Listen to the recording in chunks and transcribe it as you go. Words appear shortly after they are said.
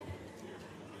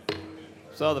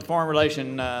So the Foreign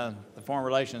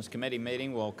Relations Committee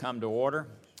meeting will come to order.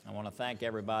 I want to thank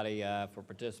everybody for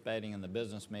participating in the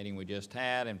business meeting we just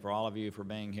had, and for all of you for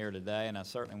being here today. And I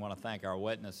certainly want to thank our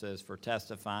witnesses for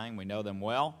testifying. We know them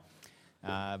well.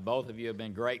 Both of you have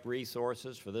been great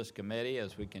resources for this committee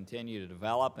as we continue to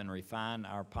develop and refine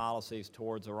our policies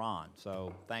towards Iran.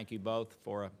 So thank you both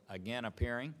for, again,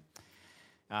 appearing.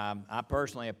 I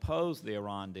personally opposed the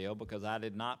Iran deal because I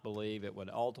did not believe it would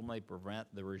ultimately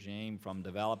prevent the regime from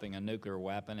developing a nuclear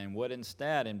weapon and would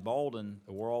instead embolden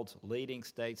the world's leading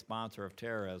state sponsor of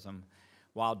terrorism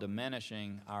while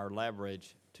diminishing our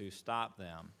leverage to stop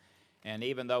them. And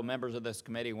even though members of this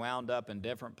committee wound up in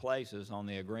different places on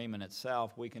the agreement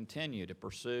itself, we continue to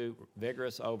pursue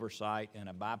vigorous oversight in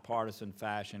a bipartisan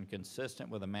fashion consistent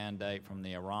with a mandate from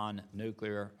the Iran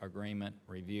Nuclear Agreement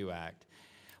Review Act.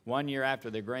 1 year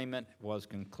after the agreement was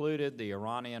concluded, the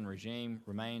Iranian regime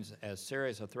remains as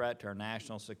serious a threat to our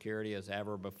national security as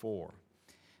ever before.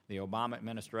 The Obama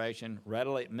administration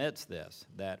readily admits this,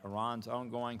 that Iran's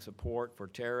ongoing support for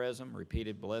terrorism,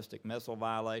 repeated ballistic missile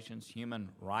violations, human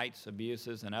rights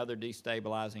abuses, and other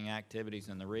destabilizing activities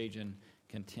in the region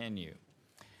continue.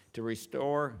 To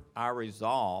restore our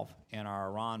resolve in our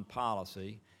Iran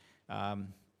policy,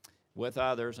 with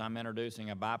others, I'm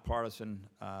introducing a bipartisan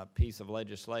piece of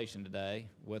legislation today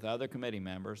with other committee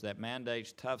members that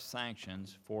mandates tough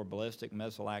sanctions for ballistic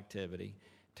missile activity,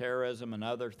 terrorism, and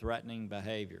other threatening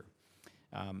behavior.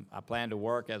 I plan to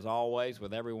work, as always,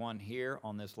 with everyone here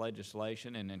on this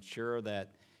legislation and ensure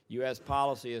that U.S.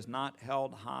 policy is not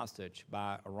held hostage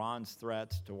by Iran's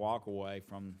threats to walk away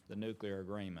from the nuclear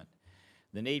agreement.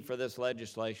 The need for this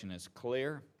legislation is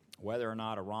clear. Whether or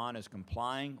not Iran is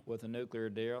complying with the nuclear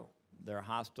deal, their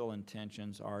hostile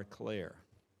intentions are clear.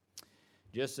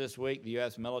 Just this week, the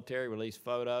U.S. military released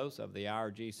photos of the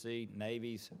IRGC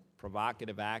Navy's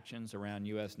provocative actions around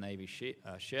U.S. Navy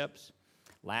ships.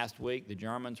 Last week, the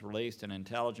Germans released an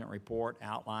intelligence report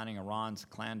outlining Iran's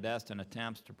clandestine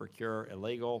attempts to procure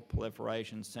illegal,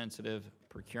 proliferation-sensitive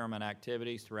procurement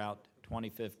activities throughout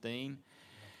 2015.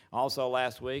 Also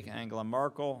last week, Angela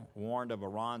Merkel warned of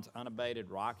Iran's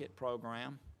unabated rocket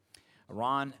program.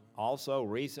 Iran also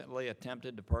recently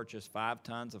attempted to purchase 5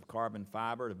 tons of carbon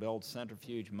fiber to build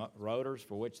centrifuge rotors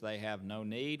for which they have no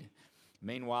need.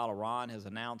 Meanwhile, Iran has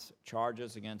announced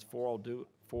charges against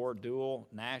four dual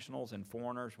nationals and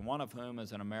foreigners, one of whom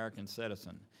is an American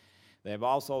citizen. They have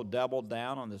also doubled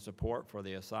down on the support for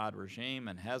the Assad regime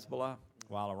and Hezbollah,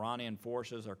 while Iranian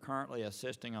forces are currently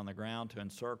assisting on the ground to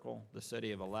encircle the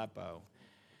city of Aleppo.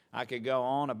 I could go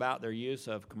on about their use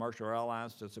of commercial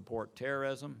airlines to support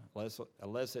terrorism,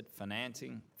 illicit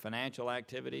financial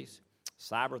activities,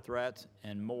 cyber threats,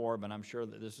 and more, but I'm sure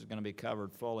that this is going to be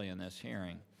covered fully in this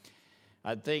hearing.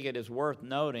 I think it is worth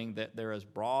noting that there is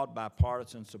broad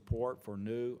bipartisan support for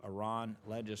new Iran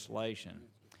legislation.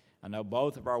 I know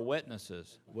both of our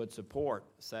witnesses would support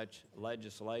such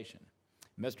legislation.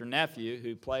 Mr. Nephew,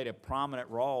 who played a prominent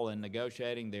role in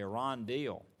negotiating the Iran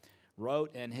deal,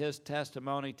 wrote in his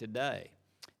testimony today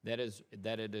that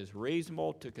it is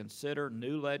reasonable to consider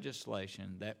new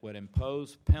legislation that would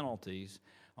impose penalties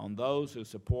on those who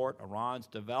support Iran's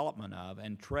development of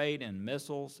and trade in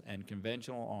missiles and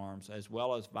conventional arms, as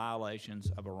well as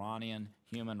violations of Iranian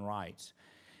human rights.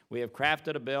 We have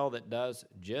crafted a bill that does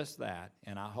just that,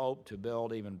 and I hope to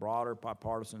build even broader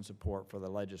bipartisan support for the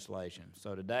legislation.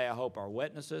 So today I hope our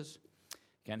witnesses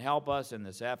can help us in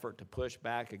this effort to push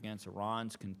back against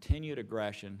Iran's continued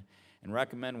aggression and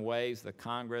recommend ways that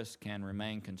Congress can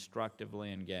remain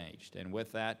constructively engaged. And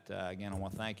with that, again, I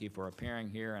want to thank you for appearing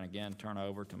here, and again, turn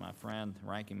over to my friend,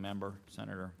 Ranking Member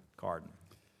Senator Cardin.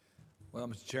 Well,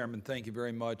 Mr. Chairman, thank you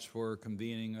very much for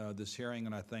convening this hearing,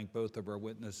 and I thank both of our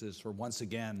witnesses for once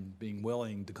again being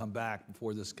willing to come back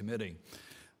before this committee.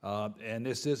 And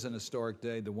this is an historic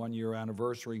day, the 1-year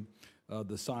anniversary of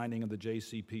the signing of the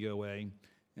JCPOA.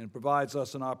 And it provides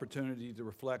us an opportunity to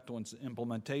reflect on its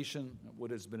implementation,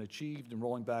 what has been achieved in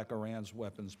rolling back Iran's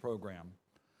weapons program.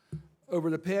 Over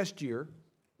the past year,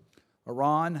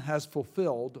 Iran has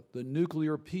fulfilled the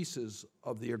nuclear pieces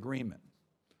of the agreement.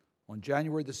 On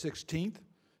January the 16th,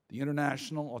 the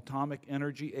International Atomic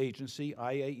Energy Agency,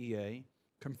 IAEA,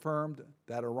 confirmed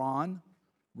that Iran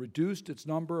reduced its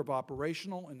number of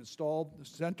operational and installed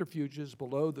centrifuges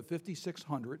below the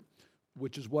 5,600,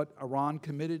 which is what Iran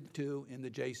committed to in the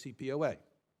JCPOA,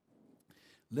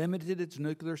 limited its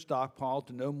nuclear stockpile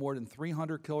to no more than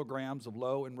 300 kilograms of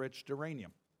low-enriched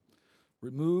uranium,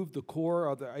 removed the core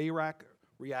of the Arak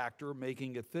reactor,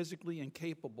 making it physically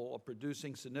incapable of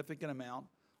producing significant amount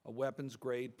of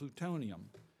weapons-grade plutonium,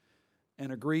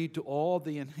 and agreed to all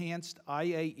the enhanced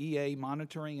IAEA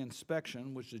monitoring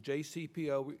inspection, which the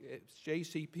JCPOA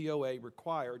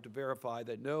required to verify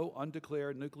that no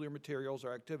undeclared nuclear materials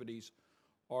or activities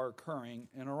are occurring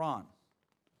in Iran.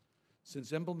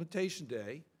 Since implementation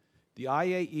day, the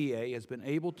IAEA has been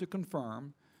able to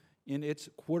confirm in its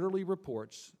quarterly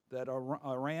reports that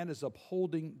Iran is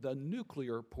upholding the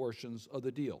nuclear portions of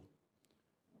the deal.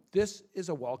 This is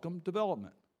a welcome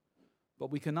development,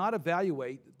 but we cannot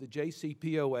evaluate the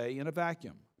JCPOA in a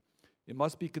vacuum. It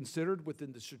must be considered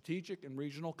within the strategic and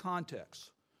regional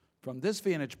context. From this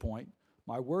vantage point,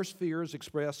 my worst fears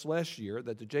expressed last year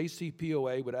that the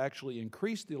JCPOA would actually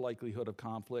increase the likelihood of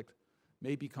conflict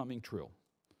may be coming true.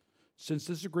 Since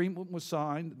this agreement was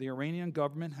signed, the Iranian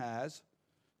government has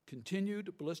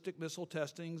continued ballistic missile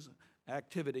testing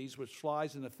activities, which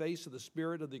flies in the face of the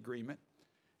spirit of the agreement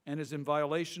and is in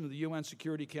violation of the UN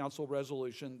Security Council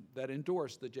resolution that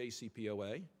endorsed the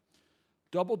JCPOA,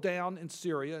 doubled down in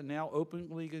Syria and now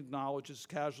openly acknowledges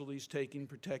casualties taken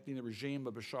protecting the regime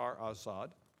of Bashar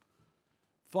al-Assad,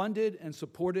 funded and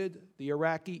supported the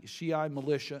Iraqi Shia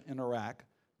militia in Iraq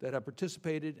that have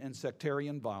participated in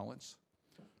sectarian violence,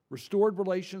 restored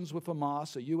relations with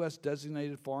Hamas, a U.S.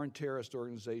 designated foreign terrorist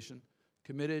organization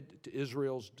committed to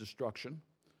Israel's destruction,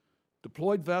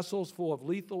 deployed vessels full of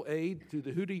lethal aid to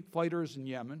the Houthi fighters in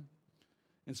Yemen,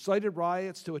 incited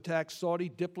riots to attack Saudi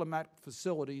diplomatic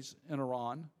facilities in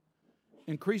Iran,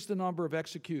 increased the number of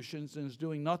executions, and is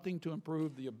doing nothing to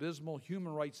improve the abysmal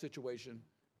human rights situation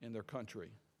in their country.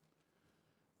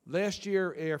 Last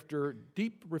year, after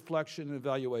deep reflection and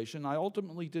evaluation, I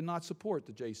ultimately did not support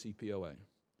the JCPOA.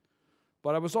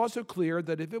 But I was also clear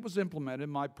that if it was implemented,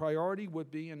 my priority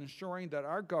would be in ensuring that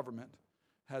our government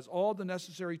has all the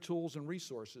necessary tools and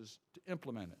resources to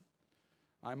implement it.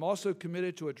 I'm also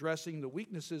committed to addressing the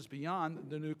weaknesses beyond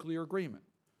the nuclear agreement,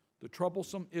 the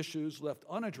troublesome issues left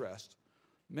unaddressed,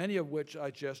 many of which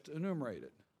I just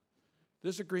enumerated.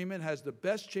 This agreement has the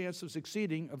best chance of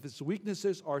succeeding if its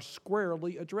weaknesses are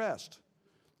squarely addressed.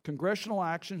 Congressional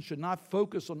action should not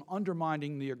focus on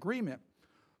undermining the agreement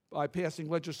by passing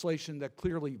legislation that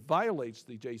clearly violates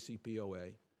the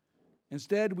JCPOA.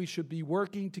 Instead, we should be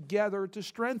working together to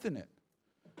strengthen it.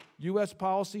 U.S.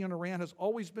 policy on Iran has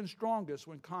always been strongest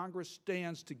when Congress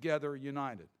stands together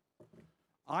united.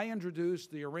 I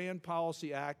introduced the Iran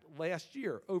Policy Act last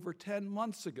year, over 10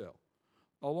 months ago,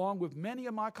 along with many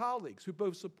of my colleagues who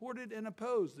both supported and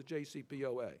opposed the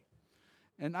JCPOA.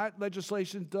 And that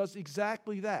legislation does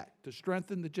exactly that, to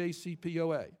strengthen the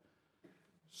JCPOA.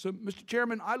 So, Mr.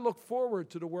 Chairman, I look forward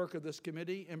to the work of this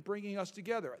committee in bringing us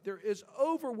together. There is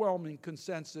overwhelming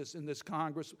consensus in this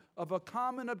Congress of a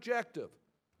common objective: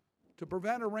 to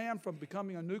prevent Iran from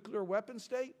becoming a nuclear weapon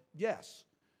state, yes,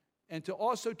 and to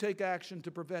also take action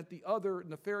to prevent the other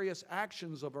nefarious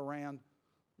actions of Iran,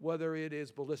 whether it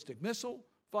is ballistic missile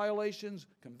violations,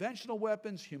 conventional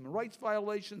weapons, human rights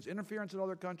violations, interference in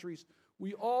other countries.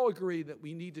 We all agree that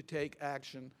we need to take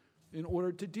action in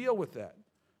order to deal with that.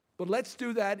 But let's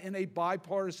do that in a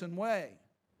bipartisan way,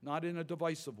 not in a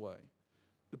divisive way.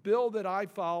 The bill that I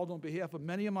filed on behalf of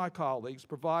many of my colleagues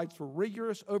provides for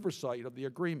rigorous oversight of the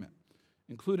agreement,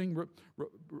 including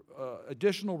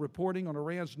additional reporting on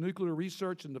Iran's nuclear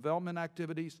research and development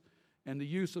activities and the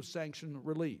use of sanction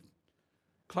relief.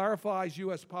 Clarifies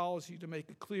U.S. policy to make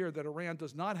it clear that Iran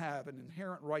does not have an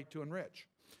inherent right to enrich,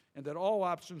 and that all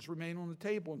options remain on the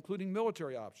table, including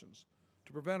military options,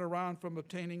 to prevent Iran from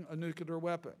obtaining a nuclear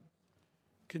weapon.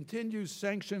 Continues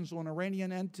sanctions on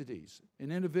Iranian entities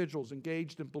and individuals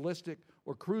engaged in ballistic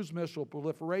or cruise missile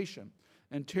proliferation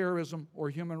and terrorism or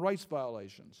human rights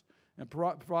violations, and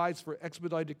provides for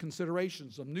expedited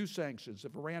considerations of new sanctions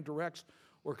if Iran directs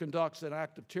or conducts an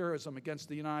act of terrorism against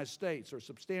the United States, or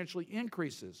substantially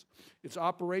increases its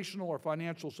operational or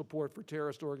financial support for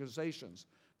terrorist organizations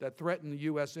that threaten the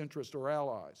U.S. interest or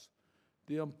allies.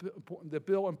 The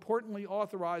bill importantly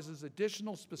authorizes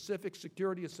additional specific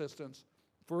security assistance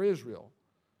for Israel.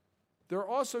 There are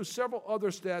also several other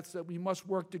steps that we must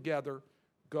work together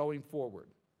going forward.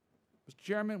 Mr.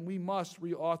 Chairman, we must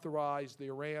reauthorize the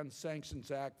Iran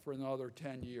Sanctions Act for another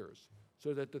 10 years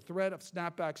so that the threat of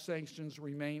snapback sanctions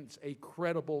remains a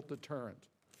credible deterrent.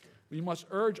 We must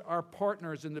urge our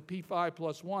partners in the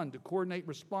P5+1 to coordinate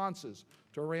responses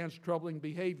to Iran's troubling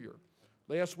behavior.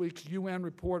 Last week's UN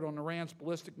report on Iran's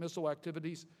ballistic missile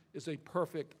activities is a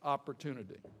perfect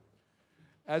opportunity.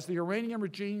 As the Iranian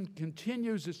regime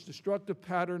continues its destructive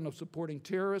pattern of supporting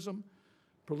terrorism,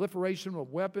 proliferation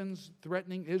of weapons,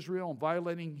 threatening Israel, and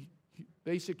violating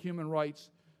basic human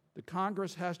rights, the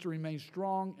Congress has to remain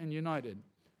strong and united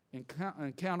in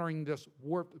countering this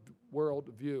warped world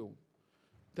view.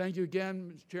 Thank you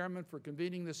again, Mr. Chairman, for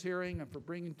convening this hearing and for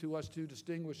bringing to us two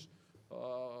distinguished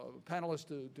panelists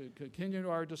to continue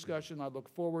our discussion. I look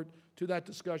forward to that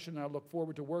discussion. I look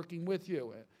forward to working with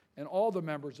you and all the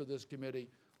members of this committee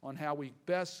on how we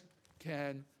best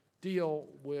can deal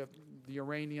with the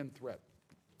Iranian threat.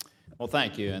 Well,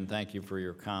 thank you, and thank you for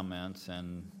your comments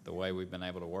and the way we've been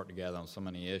able to work together on so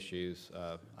many issues.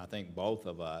 I think both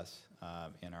of us,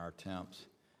 in our attempts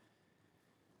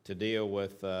to deal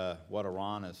with what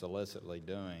Iran is illicitly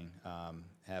doing,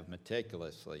 have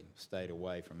meticulously stayed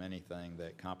away from anything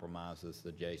that compromises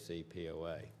the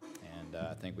JCPOA. And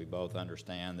I think we both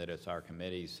understand that it's our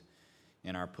committees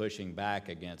in our pushing back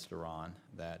against Iran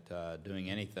that doing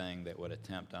anything that would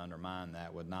attempt to undermine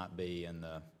that would not be in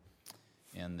the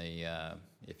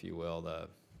if you will, the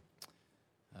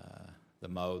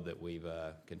mode that we've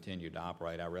continued to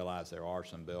operate. I realize there are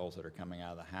some bills that are coming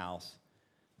out of the House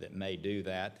that may do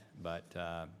that, but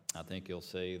I think you'll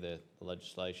see that the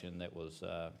legislation that was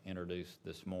introduced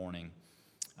this morning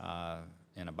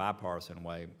in a bipartisan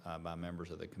way by members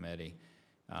of the committee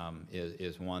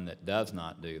is one that does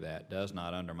not do that, does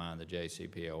not undermine the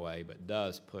JCPOA, but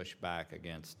does push back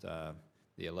against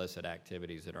the illicit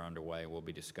activities that are underway will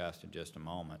be discussed in just a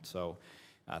moment. So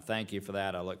thank you for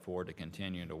that. I look forward to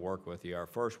continuing to work with you. Our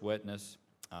first witness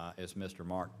is Mr.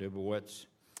 Mark Dubowitz,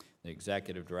 the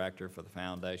Executive Director for the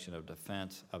Foundation of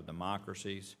Defense of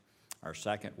Democracies. Our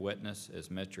second witness is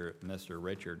Mr.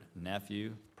 Richard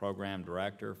Nephew, Program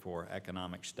Director for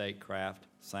Economic Statecraft,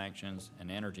 Sanctions,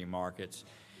 and Energy Markets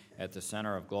at the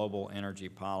Center of Global Energy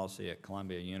Policy at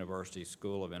Columbia University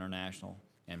School of International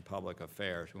and Public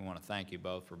Affairs. We want to thank you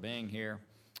both for being here.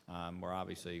 We're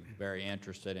obviously very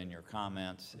interested in your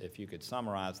comments. If you could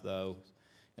summarize those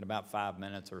in about 5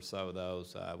 minutes or so,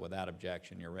 those without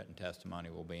objection, your written testimony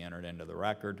will be entered into the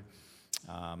record.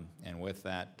 And with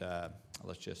that,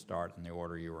 let's just start in the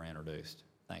order you were introduced.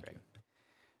 Thank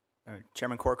you.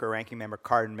 Chairman Corker, Ranking Member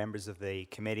Cardin, members of the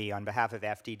committee, on behalf of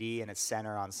FDD and its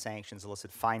Center on Sanctions,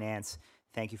 Illicit Finance,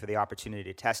 thank you for the opportunity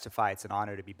to testify. It's an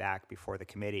honor to be back before the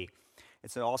committee.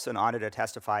 It's also an honor to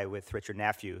testify with Richard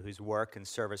Nephew, whose work and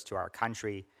service to our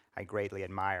country I greatly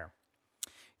admire.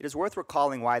 It is worth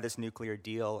recalling why this nuclear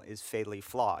deal is fatally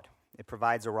flawed. It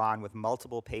provides Iran with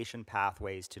multiple patient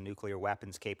pathways to nuclear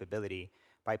weapons capability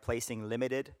by placing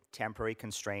limited, temporary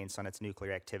constraints on its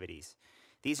nuclear activities.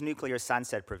 These nuclear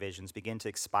sunset provisions begin to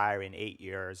expire in 8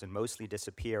 years and mostly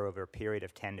disappear over a period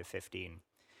of 10 to 15.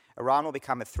 Iran will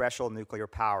become a threshold nuclear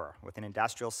power with an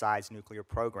industrial-sized nuclear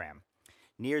program,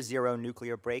 near-zero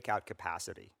nuclear breakout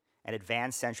capacity, an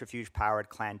advanced centrifuge-powered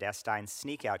clandestine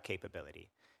sneak-out capability,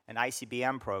 an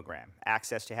ICBM program,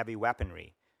 access to heavy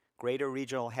weaponry, greater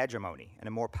regional hegemony, and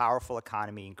a more powerful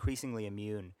economy increasingly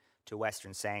immune to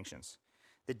Western sanctions.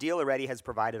 The deal already has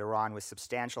provided Iran with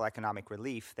substantial economic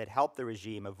relief that helped the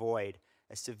regime avoid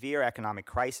a severe economic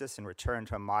crisis and return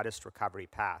to a modest recovery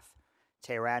path.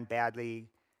 Tehran badly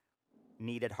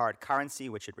needed hard currency,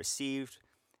 which it received,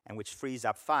 and which frees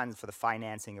up funds for the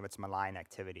financing of its malign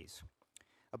activities.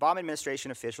 Obama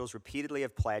administration officials repeatedly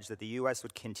have pledged that the U.S.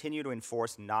 would continue to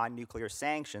enforce non-nuclear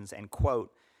sanctions and,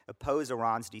 quote, oppose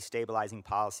Iran's destabilizing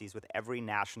policies with every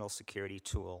national security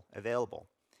tool available.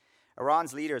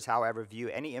 Iran's leaders, however, view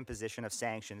any imposition of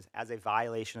sanctions as a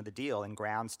violation of the deal and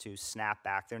grounds to snap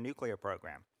back their nuclear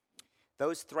program.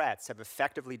 Those threats have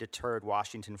effectively deterred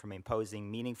Washington from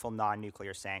imposing meaningful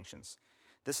non-nuclear sanctions.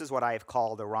 This is what I have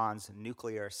called Iran's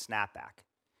nuclear snapback.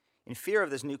 In fear of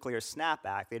this nuclear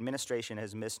snapback, the administration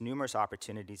has missed numerous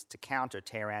opportunities to counter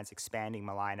Tehran's expanding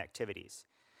malign activities.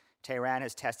 Tehran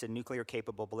has tested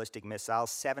nuclear-capable ballistic missiles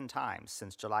 7 times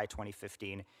since July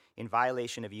 2015 in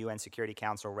violation of UN Security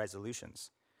Council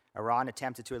resolutions. Iran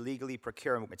attempted to illegally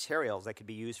procure materials that could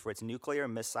be used for its nuclear,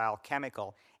 missile,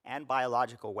 chemical, and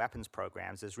biological weapons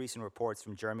programs, as recent reports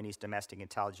from Germany's domestic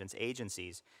intelligence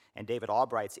agencies and David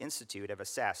Albright's institute have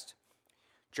assessed.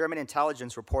 German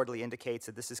intelligence reportedly indicates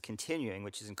that this is continuing,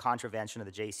 which is in contravention of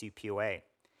the JCPOA.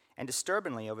 And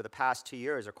disturbingly, over the past 2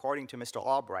 years, according to Mr.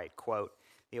 Albright, quote,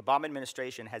 the Obama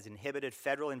administration has inhibited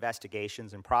federal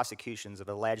investigations and prosecutions of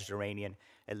alleged Iranian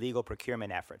illegal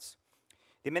procurement efforts.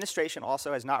 The administration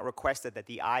also has not requested that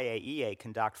the IAEA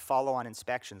conduct follow-on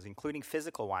inspections, including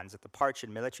physical ones, at the Parchin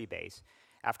military base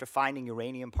after finding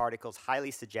uranium particles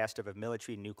highly suggestive of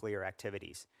military nuclear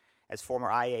activities. As former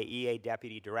IAEA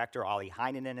Deputy Director Ali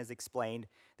Heinonen has explained,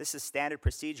 this is standard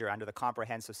procedure under the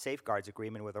Comprehensive Safeguards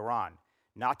Agreement with Iran.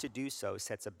 Not to do so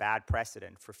sets a bad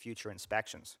precedent for future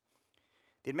inspections.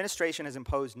 The administration has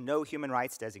imposed no human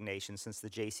rights designations since the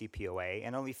JCPOA,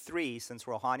 and only 3 since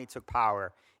Rouhani took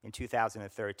power in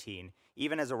 2013,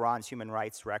 even as Iran's human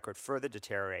rights record further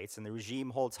deteriorates and the regime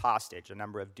holds hostage a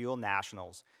number of dual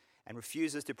nationals and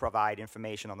refuses to provide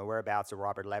information on the whereabouts of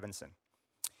Robert Levinson.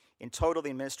 In total, the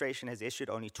administration has issued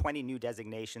only 20 new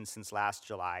designations since last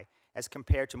July, as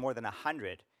compared to more than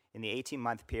 100 in the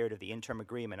 18-month period of the interim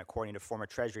agreement, according to former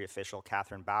Treasury official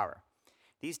Catherine Bauer.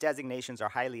 These designations are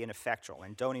highly ineffectual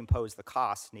and don't impose the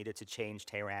costs needed to change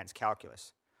Tehran's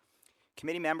calculus.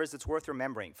 Committee members, it's worth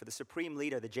remembering, for the supreme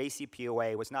leader, the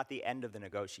JCPOA was not the end of the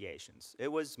negotiations.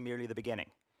 It was merely the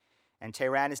beginning. And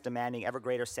Tehran is demanding ever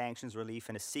greater sanctions relief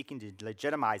and is seeking to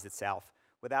legitimize itself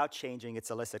without changing its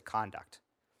illicit conduct.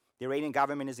 The Iranian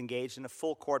government is engaged in a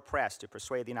full-court press to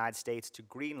persuade the United States to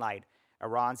greenlight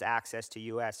Iran's access to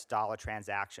U.S. dollar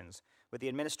transactions, with the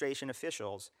administration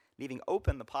officials leaving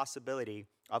open the possibility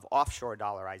of offshore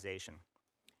dollarization.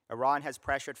 Iran has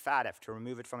pressured FATF to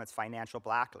remove it from its financial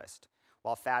blacklist.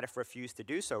 While FATF refused to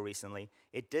do so recently,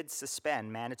 it did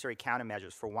suspend mandatory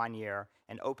countermeasures for 1 year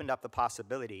and opened up the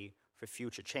possibility for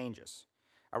future changes.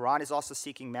 Iran is also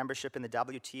seeking membership in the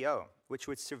WTO, which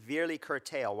would severely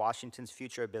curtail Washington's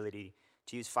future ability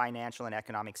to use financial and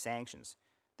economic sanctions.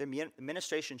 The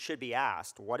administration should be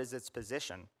asked, what is its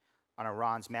position on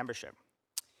Iran's membership?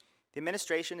 The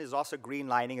administration is also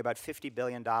greenlighting about $50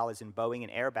 billion in Boeing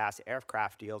and Airbus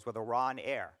aircraft deals with Iran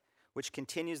Air, which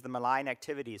continues the malign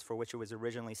activities for which it was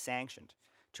originally sanctioned.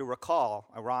 To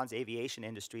recall, Iran's aviation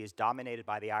industry is dominated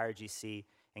by the IRGC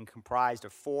and comprised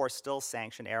of 4 still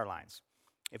sanctioned airlines.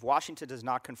 If Washington does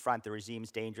not confront the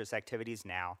regime's dangerous activities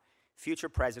now, future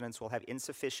presidents will have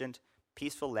insufficient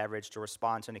peaceful leverage to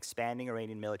respond to an expanding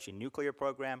Iranian military nuclear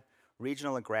program,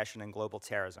 regional aggression, and global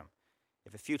terrorism.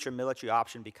 If a future military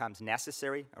option becomes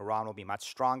necessary, Iran will be much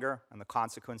stronger and the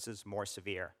consequences more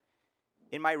severe.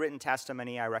 In my written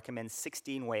testimony, I recommend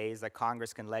 16 ways that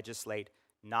Congress can legislate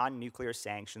non-nuclear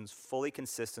sanctions fully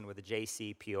consistent with the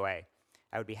JCPOA.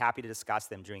 I would be happy to discuss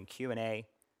them during Q&A.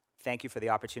 Thank you for the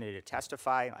opportunity to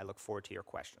testify. I look forward to your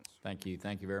questions. Thank you.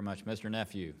 Thank you very much. Mr.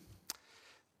 Nephew.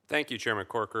 Thank you, Chairman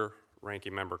Corker,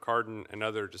 Ranking Member Cardin, and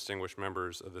other distinguished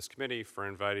members of this committee for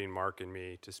inviting Mark and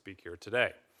me to speak here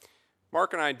today.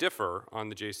 Mark and I differ on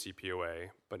the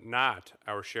JCPOA, but not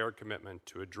our shared commitment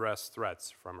to address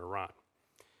threats from Iran.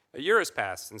 A year has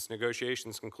passed since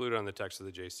negotiations concluded on the text of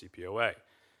the JCPOA.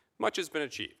 Much has been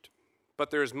achieved, but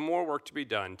there is more work to be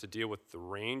done to deal with the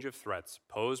range of threats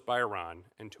posed by Iran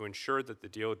and to ensure that the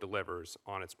deal delivers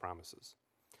on its promises.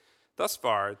 Thus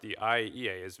far, the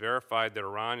IAEA has verified that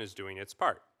Iran is doing its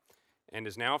part and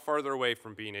is now farther away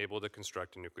from being able to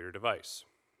construct a nuclear device.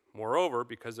 Moreover,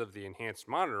 because of the enhanced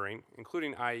monitoring,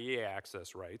 including IAEA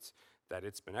access rights that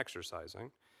it's been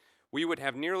exercising, we would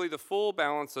have nearly the full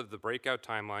balance of the breakout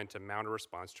timeline to mount a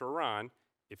response to Iran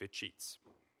if it cheats.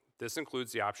 This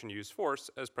includes the option to use force,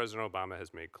 as President Obama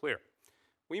has made clear.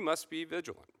 We must be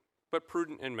vigilant, but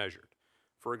prudent and measured.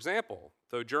 For example,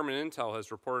 though German intel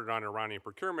has reported on Iranian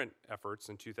procurement efforts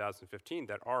in 2015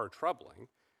 that are troubling,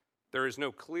 there is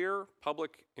no clear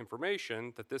public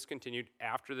information that this continued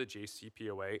after the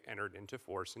JCPOA entered into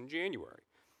force in January.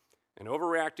 And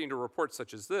overreacting to reports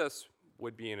such as this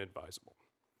would be inadvisable.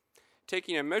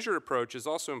 Taking a measured approach is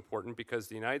also important because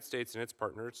the United States and its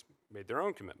partners made their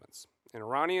own commitments. And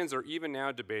Iranians are even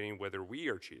now debating whether we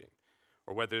are cheating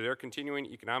or whether their continuing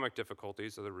economic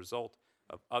difficulties are the result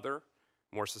of other,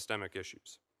 more systemic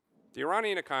issues. The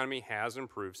Iranian economy has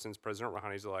improved since President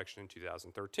Rouhani's election in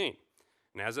 2013.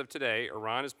 And as of today,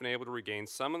 Iran has been able to regain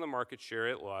some of the market share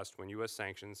it lost when U.S.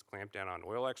 sanctions clamped down on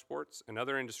oil exports, and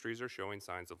other industries are showing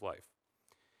signs of life.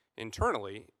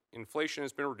 Internally, inflation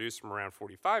has been reduced from around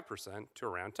 45% to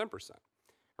around 10%.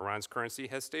 Iran's currency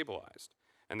has stabilized,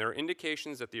 and there are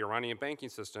indications that the Iranian banking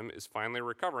system is finally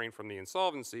recovering from the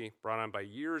insolvency brought on by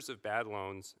years of bad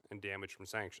loans and damage from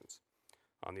sanctions.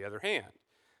 On the other hand,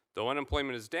 though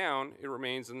unemployment is down, it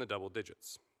remains in the double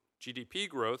digits. GDP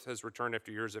growth has returned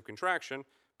after years of contraction,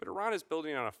 but Iran is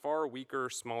building on a far weaker,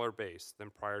 smaller base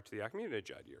than prior to the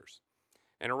Ahmadinejad years.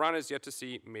 And Iran is yet to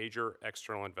see major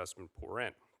external investment pour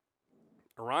in.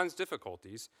 Iran's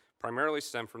difficulties primarily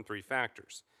stem from 3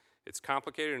 factors: its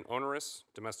complicated and onerous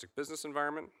domestic business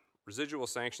environment, residual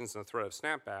sanctions and the threat of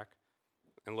snapback,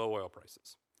 and low oil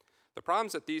prices. The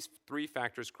problems that these 3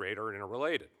 factors create are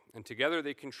interrelated, and together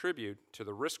they contribute to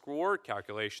the risk-reward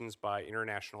calculations by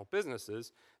international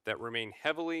businesses that remain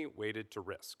heavily weighted to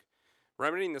risk.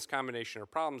 Remedying this combination of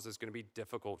problems is going to be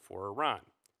difficult for Iran,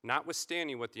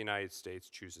 notwithstanding what the United States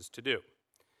chooses to do.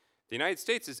 The United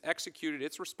States has executed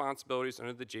its responsibilities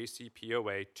under the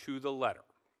JCPOA to the letter,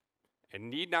 and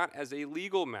need not, as a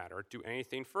legal matter, do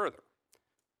anything further.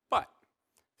 But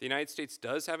the United States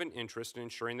does have an interest in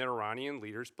ensuring that Iranian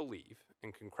leaders believe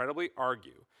and can credibly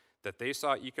argue that they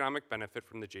saw economic benefit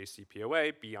from the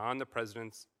JCPOA beyond the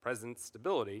president's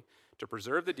stability to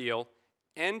preserve the deal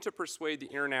and to persuade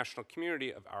the international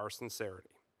community of our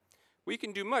sincerity. We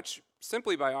can do much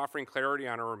simply by offering clarity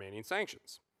on our remaining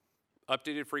sanctions.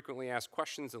 Updated frequently asked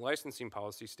questions and licensing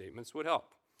policy statements would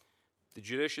help. The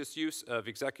judicious use of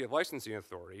executive licensing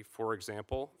authority, for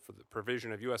example, for the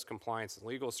provision of U.S. compliance and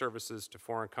legal services to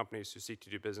foreign companies who seek to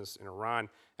do business in Iran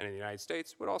and in the United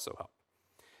States, would also help.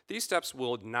 These steps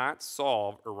will not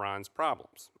solve Iran's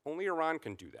problems. Only Iran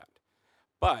can do that.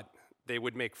 But they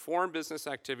would make foreign business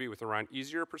activity with Iran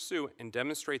easier to pursue and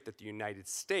demonstrate that the United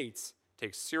States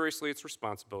takes seriously its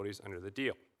responsibilities under the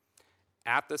deal.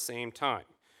 At the same time,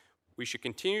 we should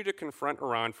continue to confront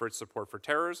Iran for its support for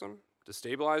terrorism,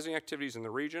 destabilizing activities in the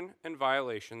region, and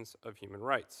violations of human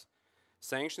rights.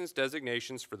 Sanctions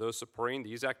designations for those supporting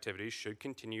these activities should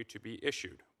continue to be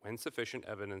issued when sufficient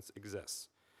evidence exists.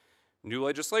 New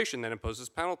legislation that imposes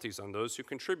penalties on those who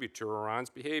contribute to Iran's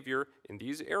behavior in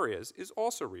these areas is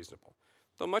also reasonable,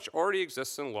 though much already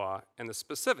exists in law and the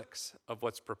specifics of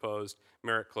what's proposed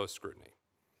merit close scrutiny.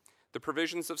 The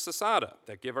provisions of CISADA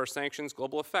that give our sanctions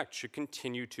global effect should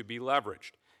continue to be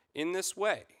leveraged. In this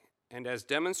way, and as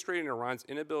demonstrated in Iran's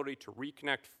inability to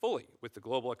reconnect fully with the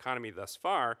global economy thus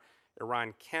far,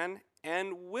 Iran can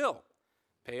and will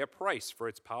pay a price for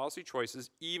its policy choices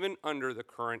even under the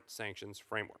current sanctions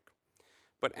framework.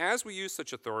 But as we use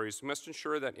such authorities, we must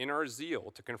ensure that in our zeal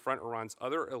to confront Iran's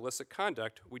other illicit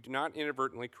conduct, we do not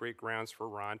inadvertently create grounds for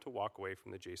Iran to walk away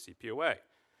from the JCPOA.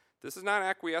 This is not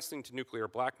acquiescing to nuclear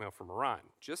blackmail from Iran,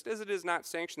 just as it is not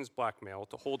sanctions blackmail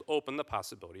to hold open the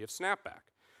possibility of snapback.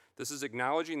 This is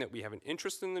acknowledging that we have an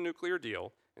interest in the nuclear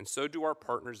deal, and so do our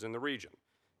partners in the region.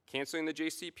 Canceling the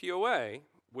JCPOA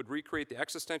would recreate the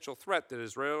existential threat that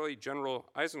Israeli General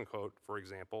Eisenkot, for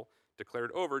example,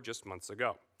 declared over just months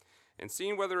ago. And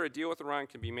seeing whether a deal with Iran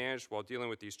can be managed while dealing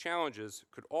with these challenges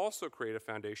could also create a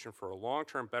foundation for a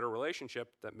long-term better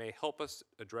relationship that may help us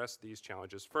address these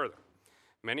challenges further.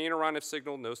 Many in Iran have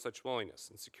signaled no such willingness,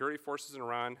 and security forces in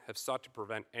Iran have sought to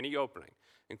prevent any opening,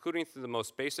 including through the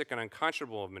most basic and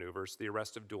unconscionable of maneuvers, the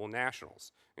arrest of dual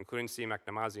nationals, including Siamak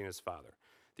Namazi and his father.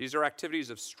 These are activities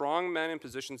of strong men in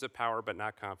positions of power, but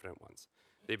not confident ones.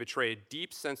 They betray a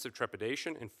deep sense of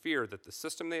trepidation and fear that the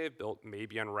system they have built may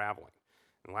be unraveling.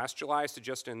 And last July, I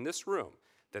suggested in this room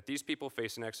that these people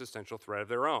face an existential threat of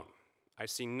their own. I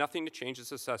see nothing to change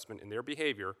this assessment in their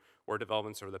behavior or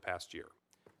developments over the past year.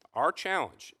 Our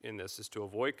challenge in this is to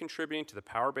avoid contributing to the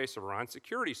power base of Iran's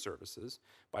security services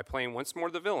by playing once more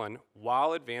the villain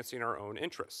while advancing our own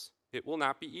interests. It will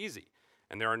not be easy,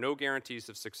 and there are no guarantees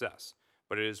of success,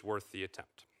 but it is worth the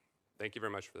attempt. Thank you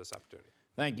very much for this opportunity.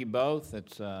 Thank you both.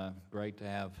 It's great to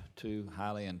have two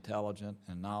highly intelligent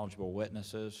and knowledgeable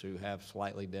witnesses who have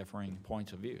slightly differing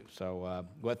points of view. So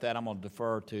with that, I'm going to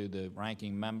defer to the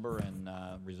ranking member and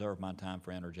reserve my time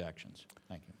for interjections.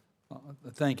 Thank you.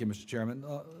 Thank you, Mr. Chairman.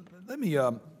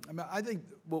 I think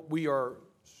what we are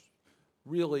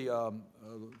really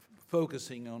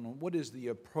focusing on what is the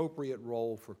appropriate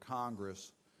role for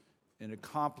Congress in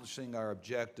accomplishing our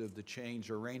objective to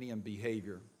change Iranian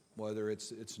behavior, whether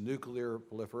it's nuclear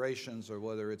proliferations or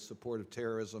whether it's support of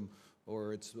terrorism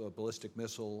or its ballistic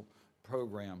missile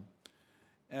program.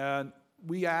 And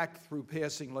we act through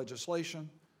passing legislation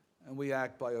and we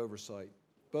act by oversight.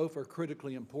 Both are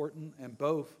critically important and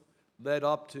both led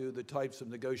up to the types of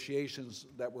negotiations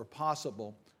that were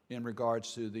possible in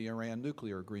regards to the Iran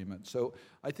nuclear agreement. So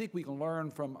I think we can learn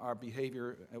from our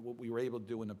behavior and what we were able to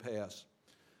do in the past.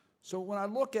 So when I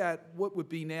look at what would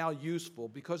be now useful,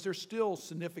 because there's still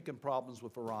significant problems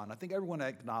with Iran, I think everyone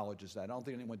acknowledges that. I don't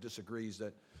think anyone disagrees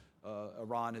that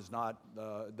Iran is not,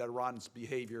 that Iran's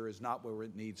behavior is not where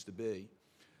it needs to be.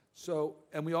 So,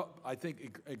 and we, I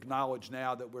think, acknowledge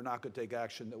now that we're not going to take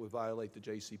action that would violate the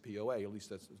JCPOA. At least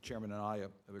that's the chairman and I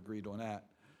have agreed on that.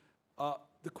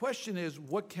 The question is,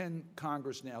 what can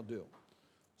Congress now do?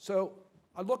 So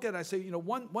I look at it and I say, you know,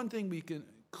 one thing we can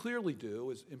clearly do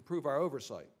is improve our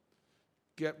oversight.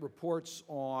 Get reports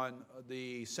on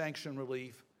the sanction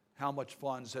relief, how much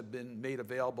funds have been made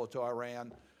available to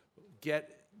Iran,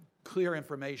 get clear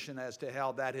information as to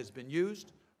how that has been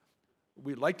used.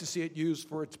 We'd like to see it used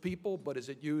for its people, but is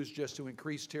it used just to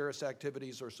increase terrorist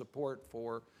activities or support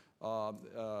for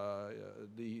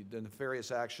the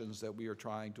nefarious actions that we are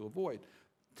trying to avoid?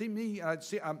 To me,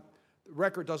 the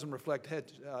record doesn't reflect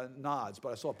head nods,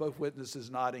 but I saw both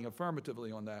witnesses nodding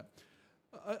affirmatively on that.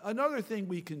 Another thing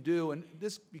we can do, and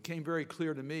this became very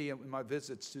clear to me in my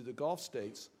visits to the Gulf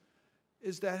states,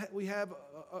 is that we have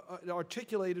an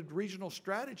articulated regional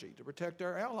strategy to protect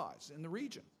our allies in the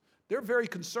region. They're very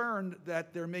concerned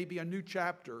that there may be a new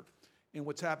chapter in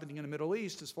what's happening in the Middle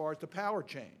East as far as the power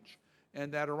change,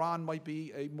 and that Iran might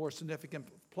be a more significant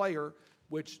player,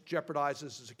 which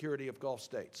jeopardizes the security of Gulf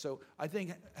states. So I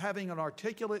think having an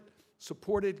articulate,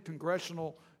 supported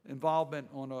congressional involvement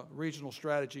on a regional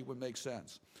strategy would make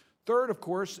sense. Third, of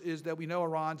course, is that we know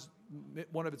Iran's,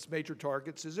 one of its major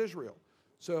targets is Israel.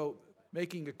 So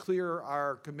making it clear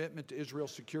our commitment to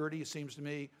Israel's security seems to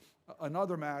me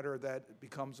another matter that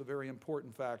becomes a very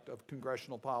important fact of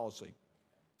congressional policy.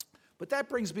 But that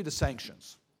brings me to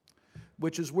sanctions,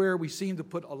 which is where we seem to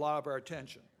put a lot of our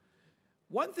attention.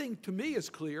 One thing to me is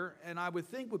clear, and I would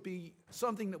think would be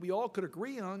something that we all could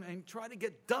agree on and try to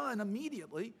get done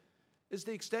immediately, is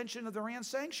the extension of the Iran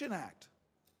Sanction Act.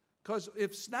 Because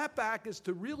if snapback is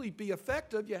to really be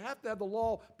effective, you have to have the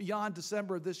law beyond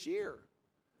December of this year.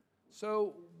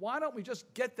 So why don't we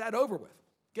just get that over with,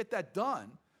 get that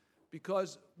done,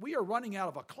 because we are running out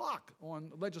of a clock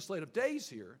on legislative days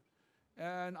here,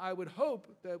 and I would hope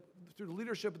that through the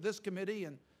leadership of this committee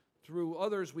and through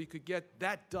others we could get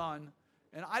that done,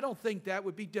 and I don't think that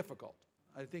would be difficult.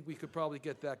 I think we could probably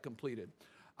get that completed.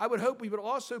 I would hope we would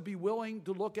also be willing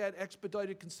to look at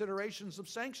expedited considerations of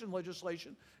sanction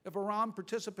legislation if Iran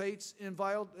participates in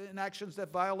actions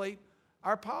that violate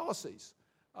our policies.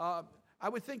 I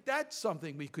would think that's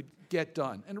something we could get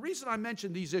done. And the reason I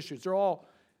mention these issues, they're all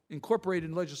incorporated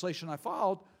in legislation I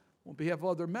filed on behalf of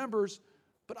other members,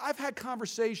 but I've had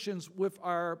conversations with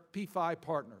our P5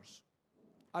 partners.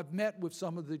 I've met with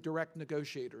some of the direct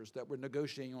negotiators that were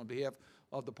negotiating on behalf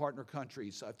of the partner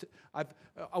countries.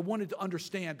 I wanted to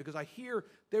understand, because I hear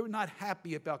they were not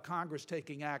happy about Congress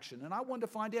taking action, and I wanted to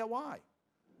find out why.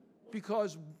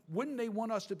 Because wouldn't they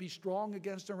want us to be strong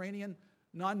against Iranian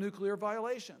non-nuclear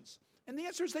violations? And the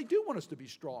answer is they do want us to be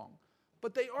strong.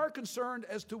 But they are concerned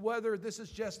as to whether this is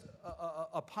just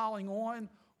a piling on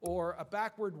or a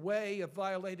backward way of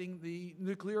violating the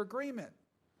nuclear agreement,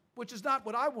 which is not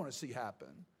what I want to see happen.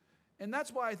 And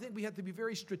that's why I think we have to be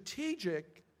very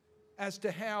strategic as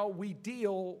to how we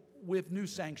deal with new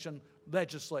sanction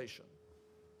legislation.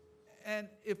 And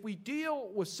if we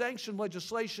deal with sanction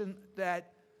legislation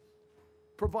that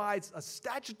provides a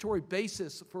statutory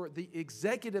basis for the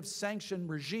executive sanction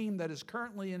regime that is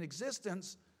currently in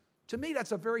existence, to me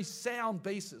that's a very sound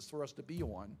basis for us to be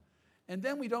on. And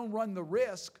then we don't run the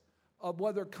risk of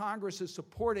whether Congress is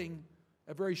supporting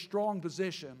a very strong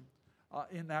position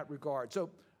in that regard. So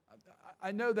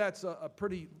I know that's a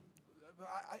pretty,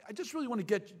 I just really want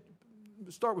to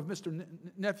start with Mr.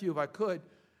 Nephew, if I could,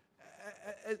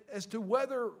 as to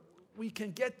whether we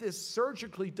can get this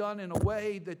surgically done in a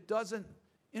way that doesn't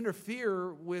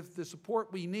interfere with the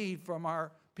support we need from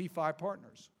our P5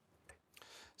 partners.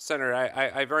 Senator,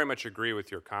 I very much agree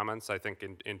with your comments. I think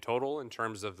in total, in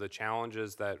terms of the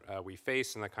challenges that we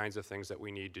face and the kinds of things that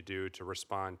we need to do to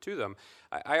respond to them.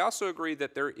 I also agree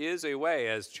that there is a way,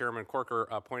 as Chairman Corker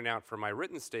pointed out from my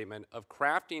written statement, of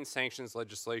crafting sanctions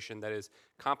legislation that is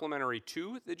complementary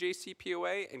to the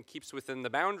JCPOA and keeps within the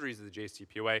boundaries of the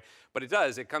JCPOA. But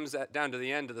it comes down to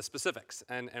the end of the specifics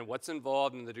and what's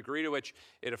involved and the degree to which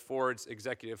it affords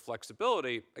executive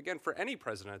flexibility, again, for any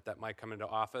president that might come into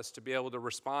office to be able to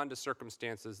respond to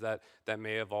circumstances that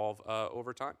may evolve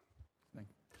over time. Thank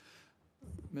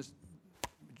you.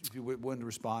 If you would want to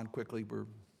respond quickly,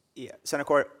 Yeah,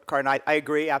 Senator Cardin, I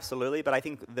agree absolutely, but I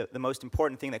think the most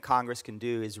important thing that Congress can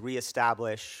do is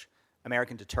reestablish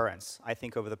American deterrence. I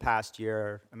think over the past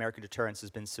year, American deterrence has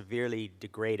been severely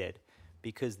degraded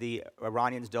because the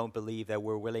Iranians don't believe that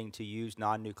we're willing to use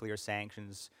non-nuclear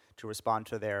sanctions to respond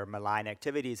to their malign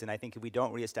activities, and I think if we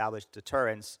don't reestablish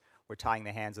deterrence, we're tying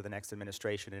the hands of the next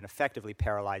administration and effectively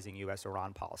paralyzing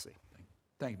U.S.-Iran policy.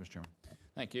 Thank you, Mr. Chairman.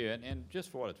 Thank you. And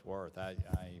just for what it's worth, I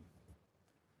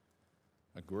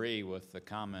agree with the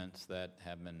comments that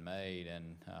have been made,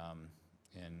 and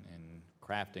in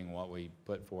crafting what we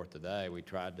put forth today, we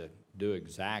tried to do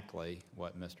exactly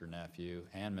what Mr. Nephew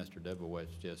and Mr.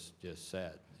 Dubowitz just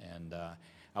said. And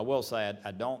I will say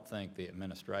I don't think the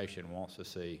administration wants to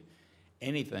see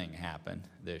anything happen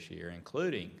this year,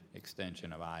 including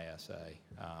extension of ISA.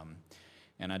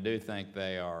 And I do think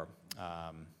they are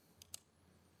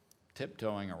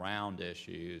tiptoeing around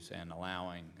issues and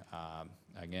allowing,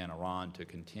 again, Iran to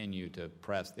continue to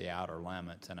press the outer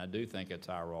limits. And I do think it's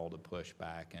our role to push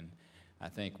back. And I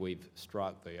think we've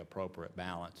struck the appropriate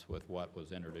balance with what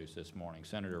was introduced this morning.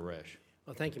 Senator Risch.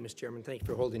 Well, thank you, Mr. Chairman. Thank you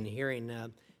for holding the hearing.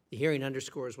 The hearing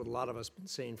underscores what a lot of us have been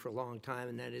saying for a long time,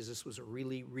 and that is this was a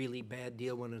really, really bad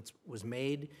deal when it was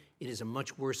made. It is a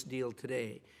much worse deal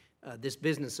today. This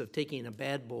business of taking a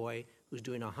bad boy who's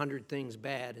doing 100 things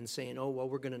bad and saying, oh, well,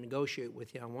 we're going to negotiate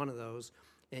with you on one of those,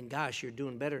 and gosh, you're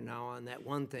doing better now on that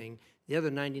one thing. The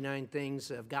other 99 things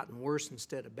have gotten worse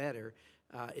instead of better,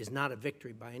 is not a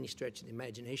victory by any stretch of the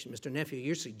imagination. Mr. Nephew,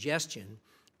 your suggestion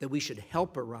that we should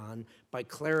help Iran by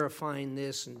clarifying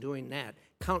this and doing that,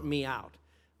 count me out.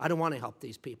 I don't want to help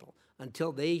these people.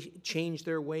 Until they change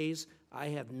their ways, I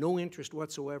have no interest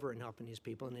whatsoever in helping these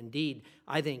people. And indeed,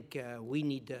 I think we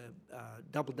need to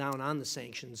double down on the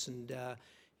sanctions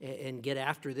and get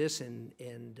after this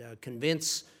and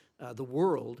convince the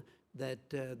world that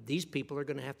these people are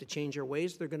going to have to change their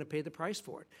ways. They're going to pay the price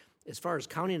for it. As far as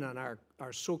counting on our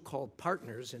so-called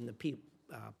partners in the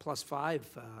P+5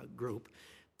 group,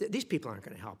 these people aren't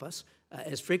going to help us.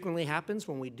 As frequently happens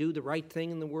when we do the right thing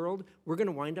in the world, we're going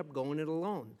to wind up going it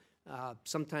alone.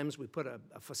 Sometimes we put a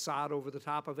facade over the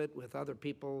top of it with other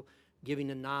people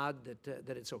giving a nod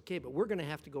that it's okay, but we're going to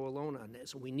have to go alone on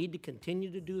this. We need to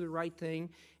continue to do the right thing,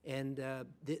 and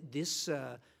this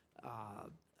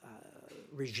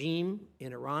regime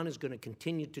in Iran is going to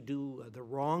continue to do the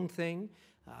wrong thing.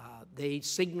 They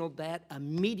signaled that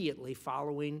immediately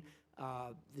following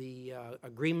the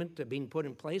agreement being put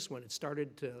in place when it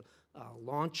started to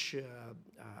launch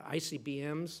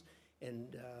ICBMs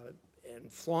and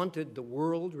flaunted the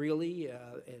world, really,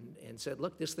 and said,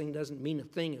 look, this thing doesn't mean a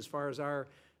thing as far as our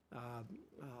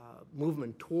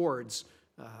movement towards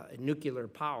nuclear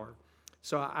power.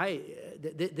 So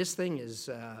this thing is,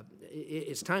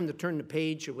 it's time to turn the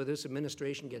page with this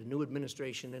administration, get a new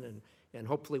administration in, and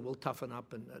hopefully we'll toughen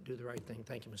up and do the right thing.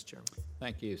 Thank you, Mr. Chairman.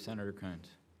 Thank you, Senator Coons.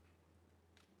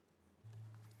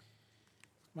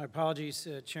 My apologies,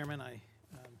 Chairman. I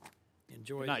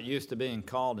enjoyed. You're not used to being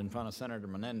called in front of Senator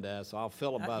Menendez, so I'll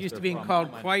filibuster. Not used to being for a called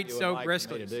moment quite if you would so like me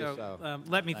briskly. to do so.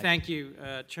 Let me thank you,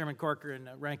 Chairman Corker and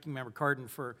Ranking Member Cardin,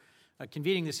 for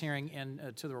convening this hearing,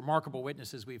 and to the remarkable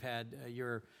witnesses we've had.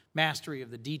 Your mastery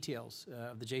of the details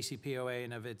of the JCPOA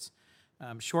and of its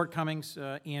shortcomings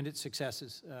and its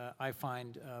successes, I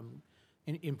find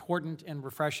important and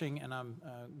refreshing, and I'm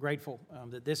grateful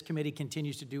that this committee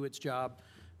continues to do its job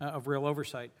of real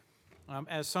oversight.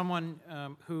 As someone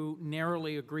who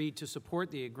narrowly agreed to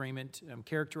support the agreement,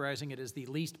 characterizing it as the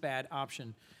least bad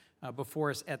option before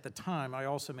us at the time, I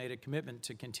also made a commitment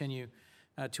to continue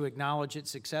to acknowledge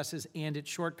its successes and its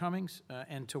shortcomings,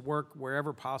 and to work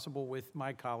wherever possible with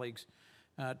my colleagues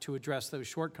to address those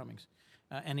shortcomings.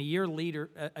 And a year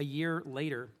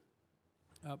later,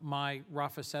 my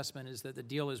rough assessment is that the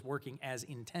deal is working as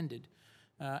intended.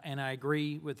 And I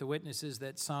agree with the witnesses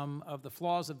that some of the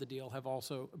flaws of the deal have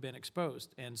also been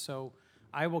exposed. And so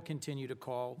I will continue to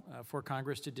call for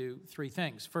Congress to do three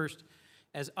things. First,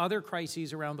 as other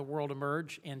crises around the world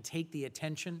emerge and take the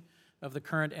attention of the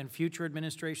current and future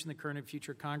administration, the current and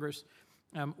future Congress,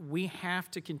 we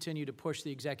have to continue to push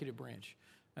the executive branch,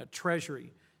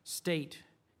 Treasury, State,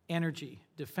 Energy,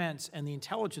 Defense, and the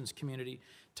intelligence community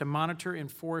to monitor,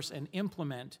 enforce, and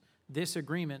implement this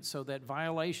agreement so that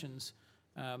violations,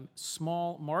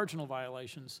 small marginal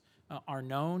violations, are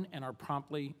known and are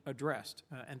promptly addressed.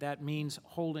 And that means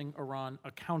holding Iran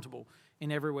accountable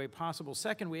in every way possible.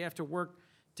 Second, we have to work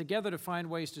together to find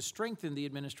ways to strengthen the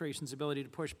administration's ability to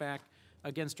push back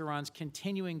against Iran's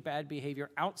continuing bad behavior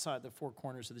outside the four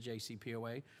corners of the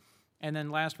JCPOA. And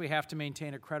then last, we have to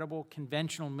maintain a credible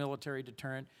conventional military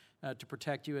deterrent to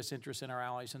protect U.S. interests and our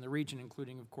allies in the region,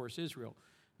 including, of course, Israel.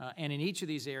 And in each of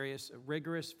these areas,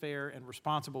 rigorous, fair, and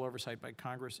responsible oversight by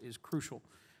Congress is crucial.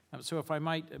 So if I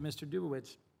might, Mr.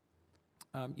 Dubowitz,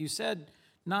 you said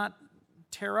not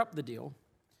tear up the deal,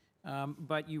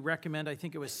 but you recommend, I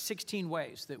think it was 16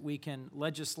 ways that we can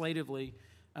legislatively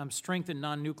strengthen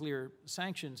non-nuclear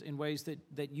sanctions in ways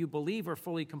that you believe are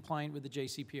fully compliant with the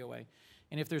JCPOA.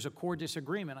 And if there's a core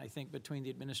disagreement, I think, between the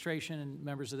administration and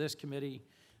members of this committee,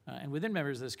 and within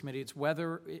members of this committee,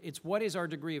 it's what is our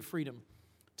degree of freedom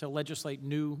to legislate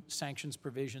new sanctions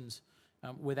provisions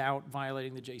without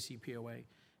violating the JCPOA.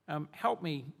 Help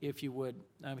me, if you would,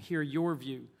 hear your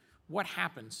view. What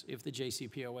happens if the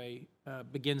JCPOA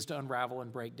begins to unravel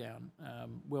and break down?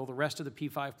 Will the rest of the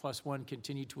P5+1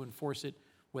 continue to enforce it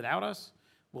without us?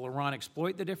 Will Iran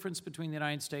exploit the difference between the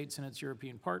United States and its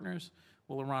European partners?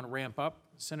 Will Iran ramp up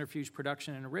centrifuge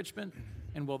production and enrichment?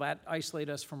 And will that isolate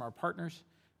us from our partners?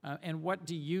 And what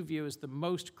do you view as the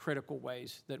most critical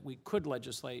ways that we could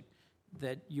legislate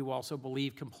that you also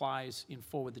believe complies in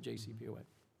full with the JCPOA?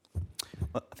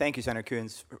 Well, thank you, Senator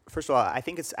Coons. First of all, I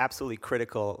think it's absolutely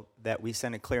critical that we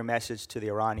send a clear message to the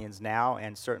Iranians now,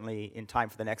 and certainly in time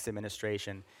for the next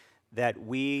administration, that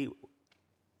we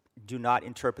do not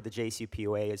interpret the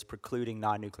JCPOA as precluding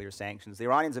non-nuclear sanctions. The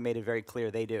Iranians have made it very clear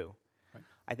they do. Right.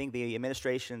 I think the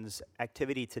administration's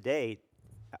activity to date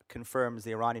confirms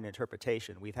the Iranian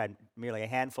interpretation. We've had merely a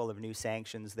handful of new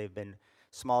sanctions. They've been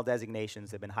small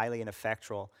designations. They've been highly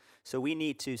ineffectual. So we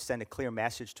need to send a clear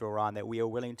message to Iran that we are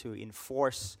willing to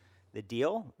enforce the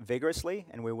deal vigorously,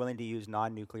 and we're willing to use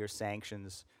non-nuclear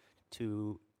sanctions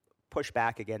to push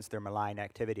back against their malign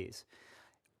activities.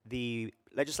 The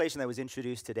legislation that was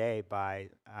introduced today by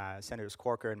Senators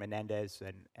Corker and Menendez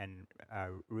and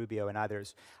Rubio and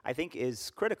others, I think is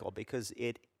critical because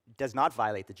it does not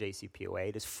violate the JCPOA.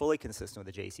 It is fully consistent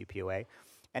with the JCPOA.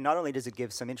 And not only does it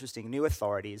give some interesting new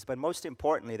authorities, but most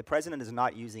importantly, the president is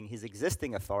not using his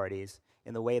existing authorities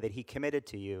in the way that he committed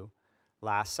to you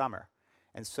last summer.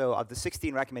 And so of the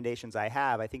 16 recommendations I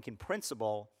have, I think in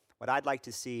principle, what I'd like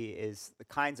to see is the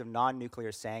kinds of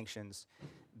non-nuclear sanctions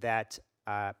that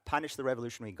punish the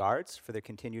Revolutionary Guards for their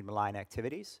continued malign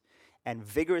activities and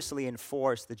vigorously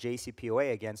enforce the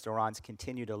JCPOA against Iran's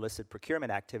continued illicit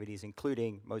procurement activities,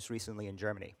 including most recently in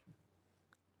Germany.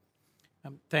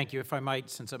 Thank you. If I might,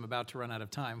 since I'm about to run out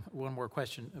of time, one more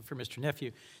question for Mr.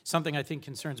 Nephew. Something I think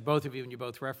concerns both of you, and you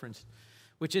both referenced,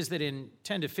 which is that in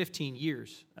 10 to 15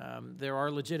 years, there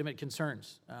are legitimate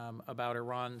concerns about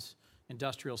Iran's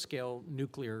industrial-scale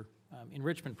nuclear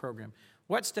enrichment program.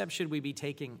 What steps should we be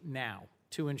taking now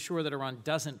to ensure that Iran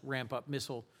doesn't ramp up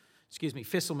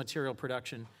fissile material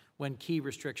production when key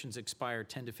restrictions expire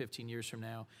 10 to 15 years from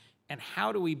now? And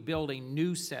how do we build a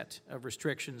new set of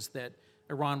restrictions that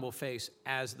Iran will face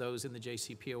as those in the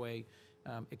JCPOA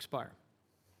expire?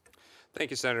 Thank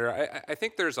you, Senator. I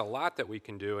think there's a lot that we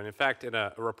can do. And in fact, in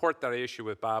a report that I issued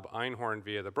with Bob Einhorn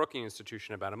via the Brookings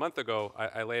Institution about a month ago,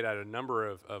 I laid out a number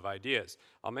of ideas.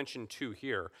 I'll mention two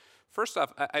here. First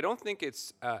off, I don't think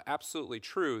it's absolutely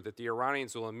true that the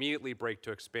Iranians will immediately break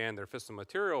to expand their fissile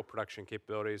material production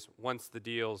capabilities once the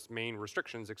deal's main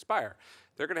restrictions expire.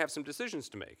 They're going to have some decisions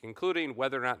to make, including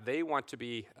whether or not they want to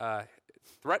be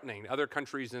threatening other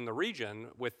countries in the region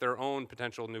with their own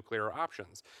potential nuclear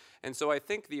options. And so I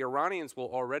think the Iranians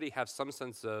will already have some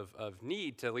sense of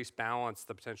need to at least balance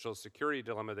the potential security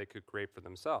dilemma they could create for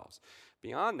themselves.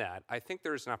 Beyond that, I think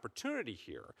there's an opportunity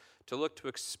here to look to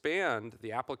expand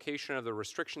the application of the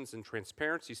restrictions and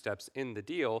transparency steps in the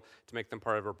deal to make them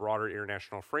part of a broader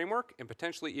international framework and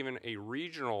potentially even a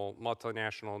regional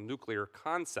multinational nuclear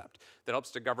concept that helps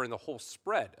to govern the whole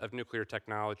spread of nuclear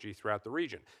technology throughout the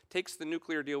region. Takes the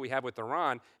nuclear deal we have with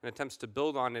Iran and attempts to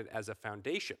build on it as a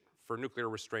foundation for nuclear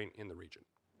restraint in the region.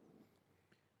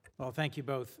 Well, thank you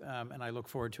both, and I look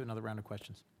forward to another round of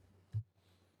questions.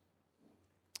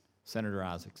 Senator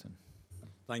Isaacson.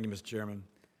 Thank you, Mr. Chairman.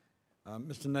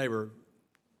 Mr. Neighbor,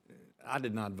 I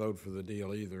did not vote for the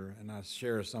deal either, and I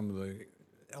share some of the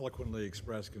eloquently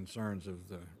expressed concerns of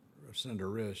Senator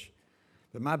Risch.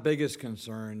 But my biggest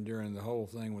concern during the whole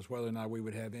thing was whether or not we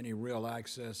would have any real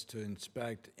access to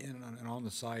inspect in and on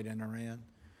the site in Iran.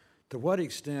 To what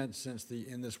extent,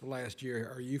 in this last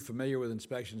year, are you familiar with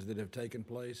inspections that have taken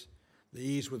place, the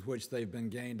ease with which they've been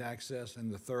gained access, and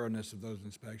the thoroughness of those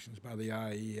inspections by the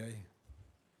IAEA?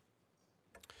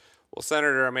 Well,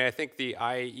 Senator, I think the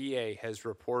IAEA has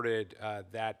reported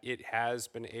that it has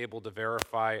been able to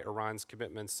verify Iran's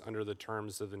commitments under the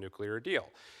terms of the nuclear deal.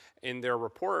 In their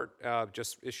report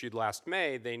just issued last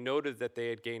May, they noted that they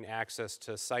had gained access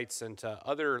to sites and to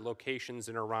other locations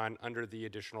in Iran under the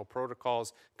additional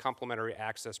protocols, complementary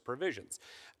access provisions.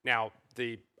 Now,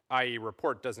 the IAEA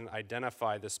report doesn't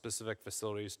identify the specific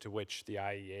facilities to which the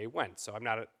IAEA went. So I'm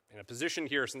not in a position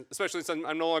here, especially since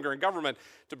I'm no longer in government,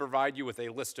 to provide you with a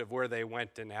list of where they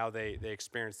went and how they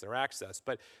experienced their access.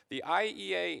 But the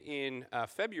IAEA in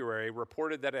February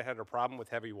reported that it had a problem with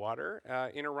heavy water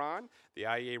in Iran. The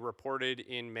IAEA reported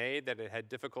in May that it had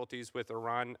difficulties with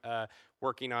Iran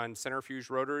working on centrifuge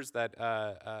rotors that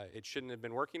it shouldn't have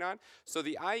been working on. So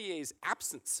the IAEA's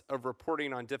absence of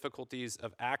reporting on difficulties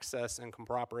of access and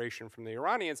cooperation from the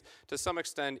Iranians, to some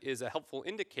extent, is a helpful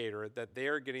indicator that they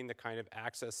are getting the kind of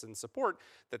access and support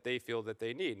that they feel that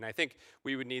they need. And I think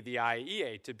we would need the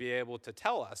IAEA to be able to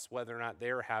tell us whether or not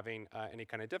they're having any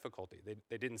kind of difficulty.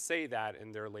 They didn't say that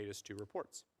in their latest two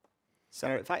reports.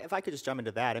 Senator, if I could just jump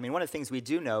into that. One of the things we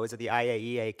do know is that the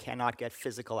IAEA cannot get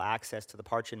physical access to the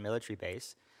Parchin military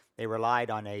base. They relied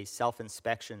on a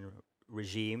self-inspection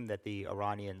regime that the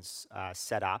Iranians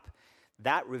set up.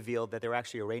 That revealed that there were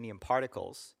actually uranium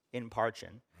particles in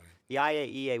Parchin. The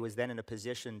IAEA was then in a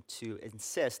position to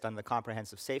insist on the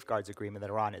Comprehensive Safeguards Agreement that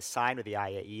Iran has signed with the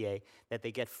IAEA that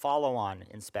they get follow-on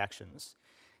inspections.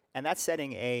 And that's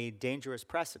setting a dangerous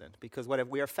precedent, because what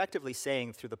we are effectively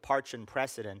saying through the Parchin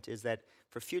precedent is that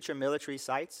for future military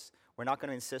sites We're not going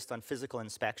to insist on physical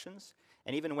inspections.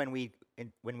 And even when we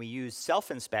use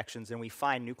self-inspections and we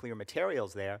find nuclear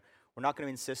materials there, we're not going to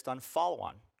insist on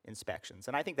follow-on inspections.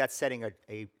 And I think that's setting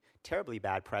a terribly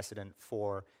bad precedent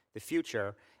for the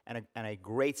future and a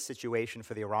great situation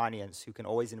for the Iranians, who can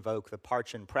always invoke the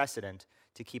Parchin precedent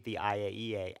to keep the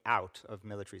IAEA out of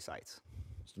military sites.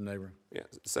 Mr. Neighbor. Yeah,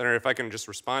 Senator, if I can just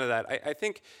respond to that. I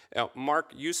think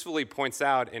Mark usefully points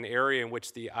out an area in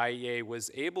which the IAEA was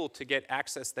able to get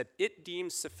access that it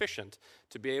deems sufficient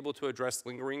to be able to address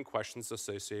lingering questions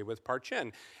associated with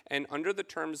Parchin. And under the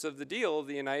terms of the deal,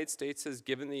 the United States has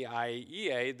given the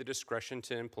IAEA the discretion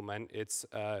to implement its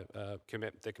the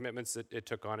commitments that it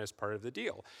took on as part of the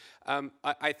deal.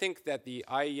 I think that the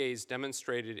IAEA has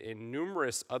demonstrated in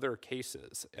numerous other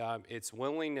cases its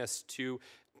willingness to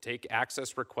take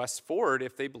access requests forward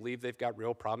if they believe they've got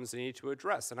real problems they need to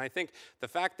address. And I think the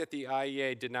fact that the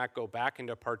IAEA did not go back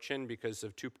into Parchin because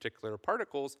of 2 particular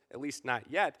particles, at least not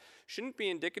yet, shouldn't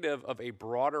be indicative of a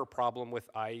broader problem with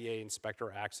IAEA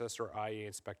inspector access or IAEA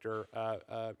inspector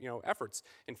efforts.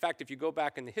 In fact, if you go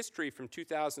back in the history from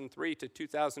 2003 to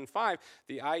 2005,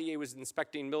 the IAEA was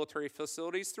inspecting military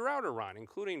facilities throughout Iran,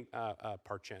 including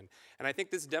Parchin. And I think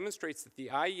this demonstrates that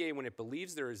the IAEA, when it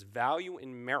believes there is value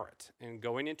and merit in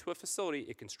going into a facility,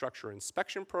 it can structure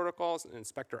inspection protocols and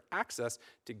inspector access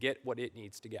to get what it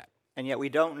needs to get. And yet we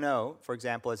don't know, for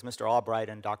example, as Mr. Albright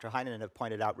and Dr. Heinen have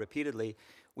pointed out repeatedly,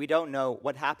 we don't know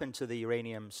what happened to the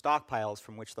uranium stockpiles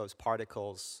from which those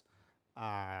particles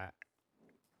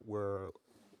were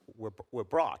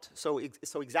brought. So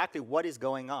exactly what is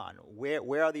going on?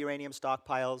 Where are the uranium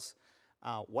stockpiles?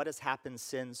 What has happened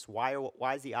since? Why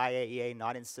is the IAEA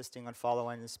not insisting on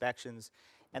follow-on inspections?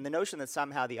 And the notion that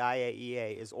somehow the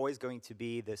IAEA is always going to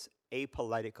be this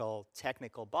apolitical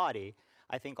technical body,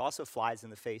 I think also flies in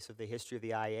the face of the history of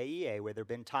the IAEA, where there have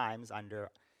been times under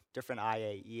different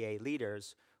IAEA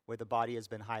leaders where the body has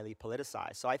been highly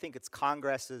politicized. So I think it's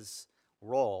Congress's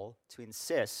role to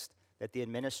insist that the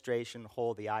administration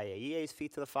hold the IAEA's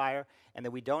feet to the fire and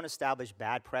that we don't establish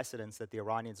bad precedents that the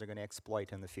Iranians are going to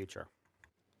exploit in the future.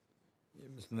 Yeah,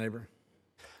 Mr. Neighbor.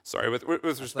 Sorry, with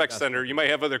respect, Senator, you might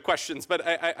have other questions, but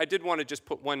I did want to just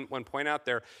put one point out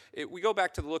there. We go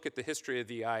back to look at the history of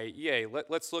the IAEA.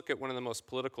 Let's look at one of the most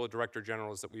political director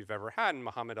generals that we've ever had,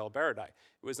 Mohammed El-Baradei.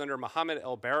 It was under Mohammed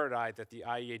El-Baradei that the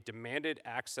IAEA demanded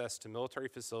access to military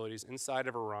facilities inside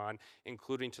of Iran,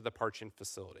 including to the Parchin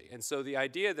facility. And so the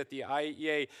idea that the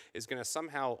IAEA is going to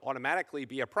somehow automatically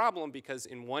be a problem because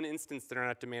in one instance they're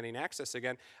not demanding access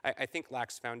again, I think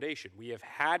lacks foundation. We have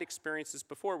had experiences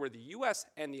before where the U.S.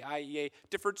 and the IAEA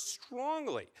differed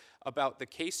strongly about the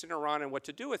case in Iran and what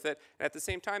to do with it. And at the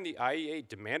same time, the IAEA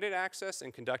demanded access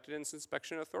and conducted its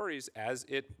inspection authorities as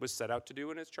it was set out to do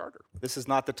in its charter. This is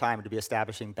not the time to be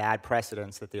establishing bad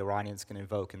precedents that the Iranians can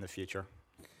invoke in the future.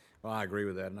 Well, I agree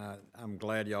with that, and I'm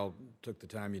glad y'all took the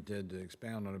time you did to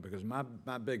expound on it, because my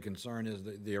big concern is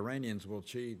that the Iranians will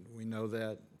cheat. We know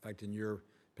that. In fact, in your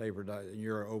paper, in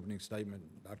your opening statement,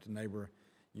 Dr. Neighbor,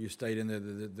 you state in there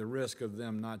that the risk of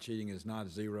them not cheating is not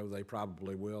zero. They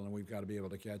probably will, and we've got to be able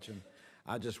to catch them.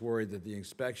 I just worried that the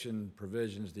inspection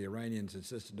provisions the Iranians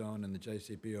insisted on in the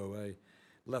JCPOA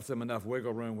left them enough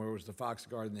wiggle room where it was the fox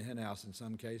guard in the henhouse in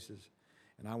some cases.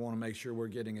 And I want to make sure we're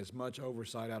getting as much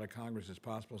oversight out of Congress as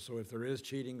possible, so if there is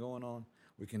cheating going on,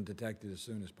 we can detect it as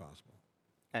soon as possible.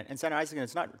 And Senator Isaacson,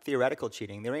 it's not theoretical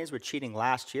cheating. The Iranians were cheating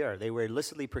last year. They were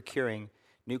illicitly procuring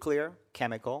nuclear,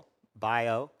 chemical,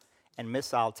 bio, and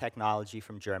missile technology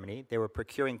from Germany. They were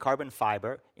procuring carbon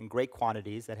fiber in great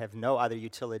quantities that have no other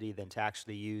utility than to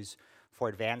actually use for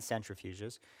advanced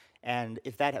centrifuges. And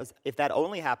if that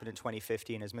only happened in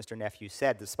 2015, as Mr. Nephew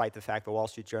said, despite the fact the Wall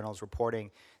Street Journal is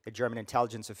reporting that German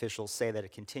intelligence officials say that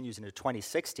it continues into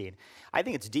 2016, I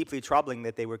think it's deeply troubling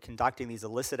that they were conducting these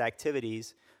illicit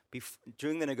activities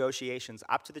during the negotiations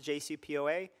up to the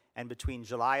JCPOA and between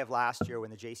July of last year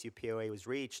when the JCPOA was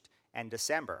reached and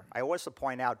December. I also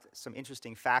point out some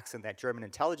interesting facts in that German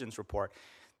intelligence report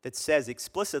that says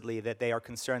explicitly that they are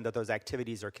concerned that those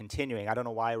activities are continuing. I don't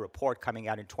know why a report coming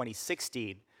out in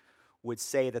 2016 would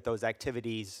say that those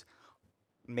activities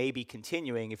may be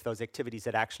continuing if those activities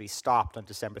had actually stopped on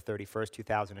December 31st,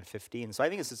 2015. So I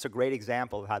think this is a great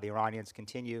example of how the Iranians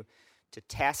continue to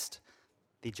test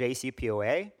the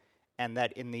JCPOA, and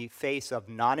that in the face of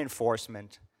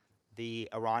non-enforcement, the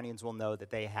Iranians will know that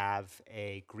they have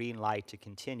a green light to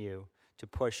continue to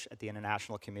push at the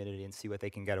international community and see what they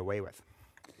can get away with.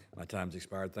 My time's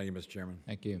expired. Thank you, Mr. Chairman.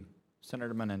 Thank you.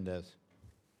 Senator Menendez.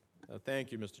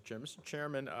 Thank you, Mr. Chairman. Mr.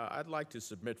 Chairman, I'd like to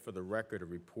submit for the record a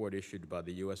report issued by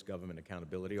the U.S. Government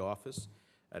Accountability Office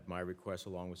at my request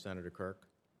along with Senator Kirk.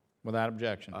 Without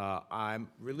objection. I'm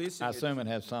releasing I it- assume it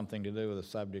has something to do with the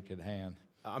subject at hand.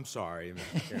 I'm sorry,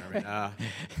 Mr. Chairman.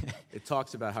 It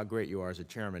talks about how great you are as a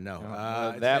chairman. No.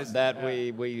 It That, says- that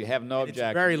we have no It's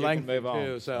objection. very You can lengthy, move on.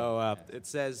 too. So it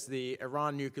says the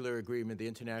Iran nuclear agreement, the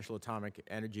International Atomic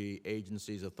Energy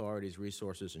Agency's authorities,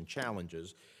 resources, and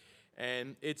challenges.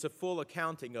 And it's a full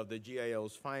accounting of the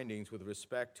GAO's findings with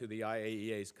respect to the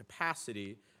IAEA's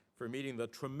capacity for meeting the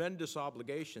tremendous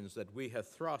obligations that we have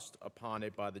thrust upon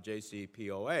it by the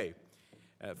JCPOA.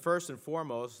 First and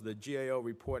foremost, the GAO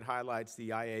report highlights the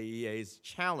IAEA's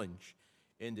challenge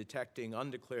in detecting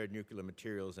undeclared nuclear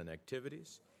materials and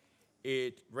activities.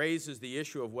 It raises the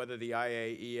issue of whether the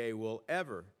IAEA will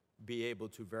ever be able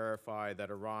to verify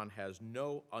that Iran has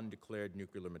no undeclared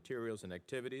nuclear materials and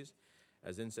activities,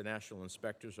 as international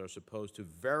inspectors are supposed to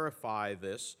verify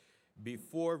this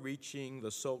before reaching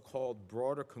the so-called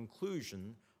broader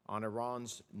conclusion on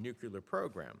Iran's nuclear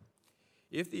program.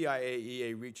 If the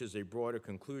IAEA reaches a broader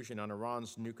conclusion on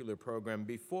Iran's nuclear program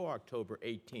before October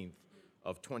 18th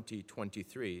of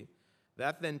 2023,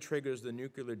 that then triggers the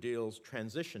nuclear deal's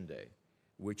transition day,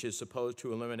 which is supposed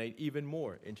to eliminate even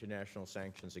more international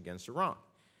sanctions against Iran.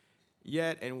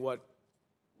 Yet, in what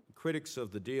critics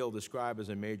of the deal describe as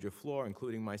a major flaw,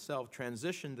 including myself,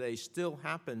 transition day still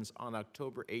happens on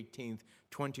October 18th,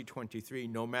 2023,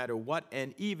 no matter what,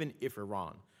 and even if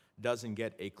Iran doesn't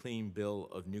get a clean bill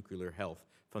of nuclear health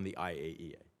from the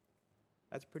IAEA.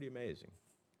 That's pretty amazing.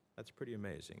 That's pretty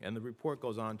amazing. And the report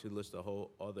goes on to list a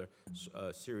whole other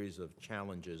series of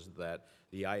challenges that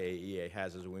the IAEA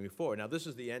has as we move forward. Now, this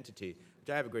is the entity which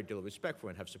I have a great deal of respect for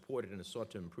and have supported and has sought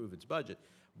to improve its budget,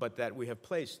 but that we have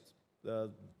placed a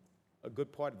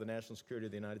good part of the national security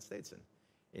of the United States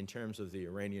in terms of the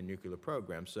Iranian nuclear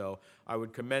program. So I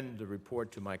would commend the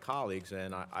report to my colleagues,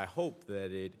 and I hope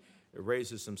that it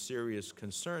raises some serious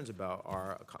concerns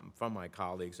from my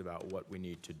colleagues about what we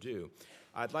need to do.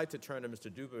 I'd like to turn to Mr.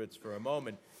 Dubovitz for a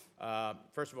moment.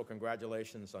 First of all,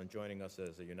 congratulations on joining us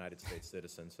as a United States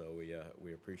citizen, so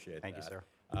we appreciate that. Thank you,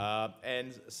 sir.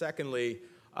 And secondly,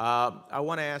 I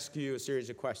want to ask you a series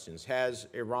of questions. Has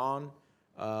Iran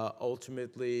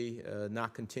ultimately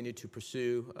not continued to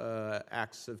pursue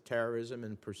acts of terrorism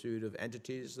in pursuit of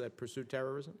entities that pursue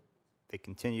terrorism? They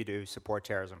continue to support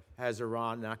terrorism. Has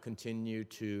Iran not continued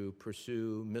to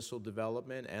pursue missile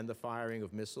development and the firing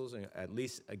of missiles, at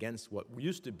least against what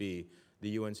used to be the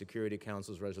UN Security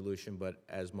Council's resolution, but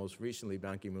as most recently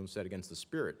Ban Ki-moon said, against the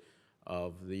spirit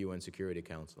of the UN Security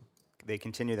Council? They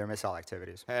continue their missile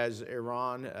activities. Has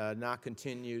Iran not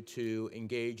continued to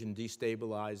engage in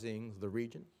destabilizing the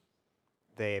region?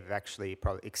 They've actually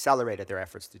probably accelerated their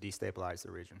efforts to destabilize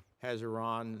the region. Has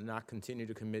Iran not continued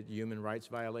to commit human rights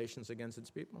violations against its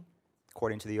people?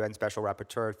 According to the UN Special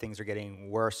Rapporteur, things are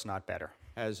getting worse, not better.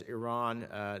 Has Iran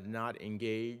not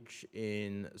engaged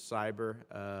in cyber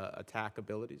attack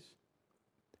abilities?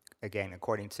 Again,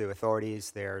 according to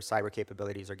authorities, their cyber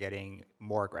capabilities are getting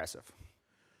more aggressive.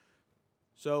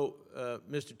 So,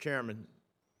 Mr. Chairman,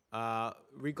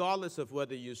 regardless of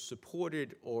whether you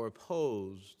supported or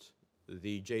opposed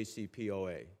the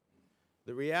JCPOA,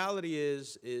 the reality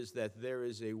is that there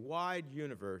is a wide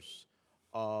universe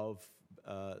of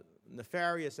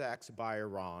nefarious acts by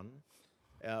Iran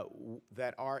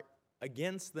that are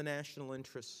against the national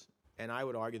interests, and I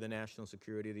would argue the national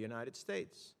security of the United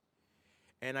States.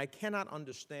 And I cannot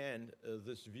understand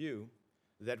this view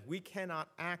that we cannot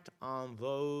act on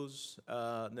those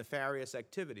nefarious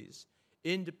activities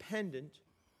independent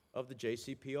of the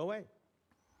JCPOA.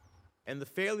 And the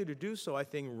failure to do so, I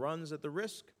think, runs at the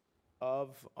risk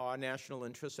of our national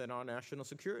interests and our national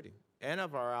security and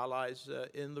of our allies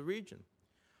in the region.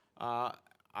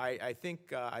 I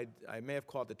think I may have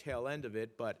caught the tail end of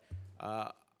it, but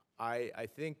I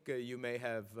think you may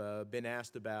have been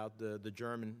asked about the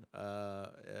German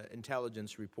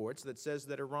intelligence reports that says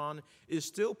that Iran is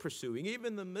still pursuing, even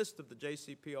in the midst of the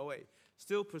JCPOA,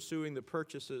 still pursuing the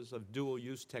purchases of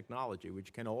dual-use technology,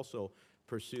 which can also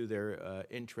pursue their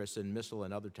interests in missile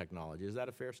and other technology. Is that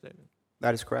a fair statement?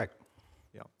 That is correct.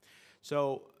 Yeah.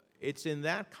 So it's in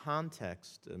that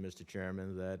context, Mr.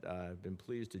 Chairman, that I've been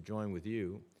pleased to join with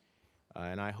you,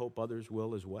 and I hope others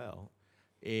will as well,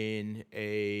 in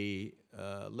a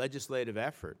legislative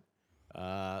effort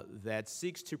that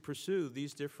seeks to pursue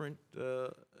these different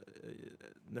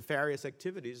nefarious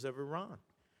activities of Iran,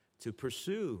 to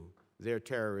pursue their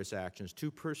terrorist actions, to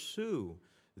pursue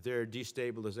their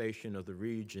destabilization of the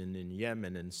region in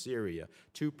Yemen and Syria,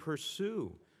 to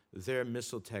pursue their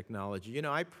missile technology. You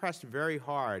know, I pressed very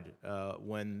hard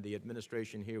when the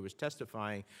administration here was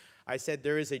testifying. I said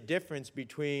there is a difference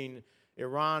between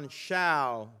Iran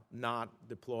shall not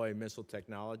deploy missile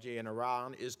technology, and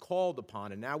Iran is called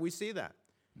upon. And now we see that.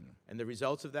 And the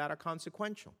results of that are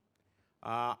consequential.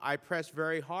 I press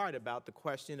very hard about the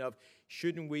question of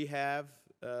shouldn't we have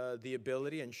the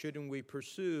ability and shouldn't we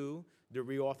pursue the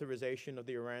reauthorization of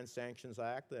the Iran Sanctions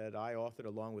Act that I authored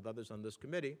along with others on this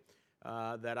committee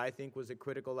that I think was a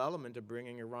critical element of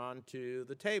bringing Iran to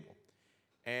the table.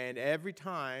 And every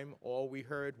time, all we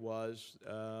heard was,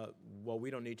 well,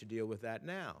 we don't need to deal with that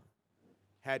now.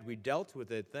 Had we dealt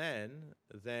with it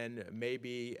then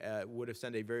maybe it would have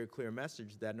sent a very clear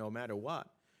message that no matter what,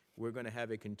 we're going to have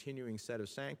a continuing set of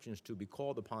sanctions to be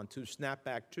called upon to snap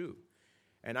back to.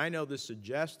 And I know the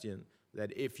suggestion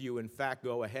that if you, in fact,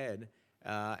 go ahead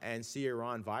and see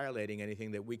Iran violating anything,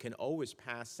 that we can always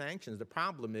pass sanctions. The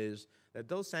problem is that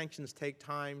those sanctions take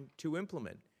time to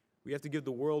implement. We have to give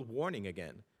the world warning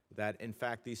again that, in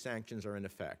fact, these sanctions are in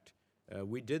effect.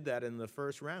 We did that in the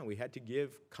first round. We had to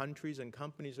give countries and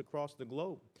companies across the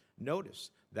globe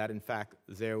notice that, in fact,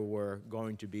 there were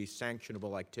going to be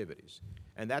sanctionable activities.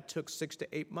 And that took 6 to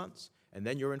 8 months. And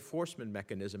then your enforcement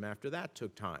mechanism after that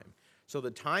took time. So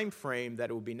the time frame that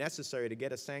it would be necessary to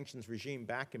get a sanctions regime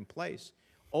back in place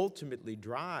ultimately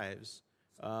drives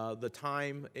the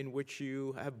time in which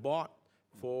you have bought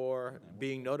for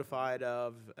being notified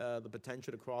of the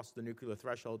potential to cross the nuclear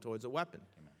threshold towards a weapon.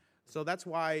 So that's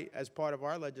why, as part of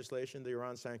our legislation, the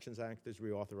Iran Sanctions Act is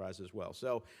reauthorized as well.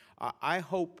 So I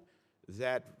hope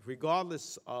that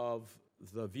regardless of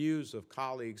the views of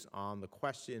colleagues on the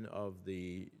question of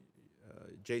the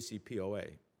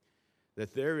JCPOA,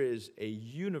 that there is a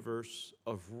universe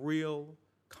of real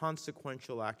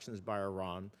consequential actions by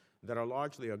Iran that are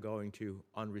largely going to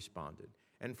unresponded.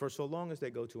 And for so long as they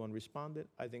go to unresponded,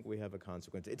 I think we have a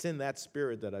consequence. It's in that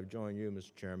spirit that I've joined you,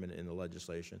 Mr. Chairman, in the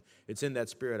legislation. It's in that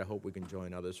spirit I hope we can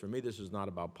join others. For me, this is not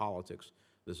about politics.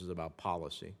 This is about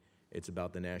policy. It's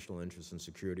about the national interest and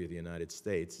security of the United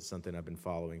States. It's something I've been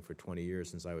following for 20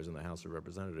 years since I was in the House of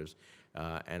Representatives.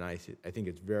 And I think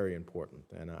it's very important,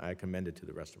 and I commend it to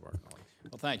the rest of our colleagues.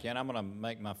 Well, thank you, and I'm going to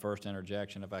make my first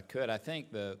interjection if I could. I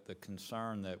think the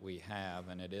concern that we have,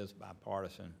 and it is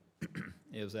bipartisan,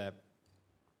 is that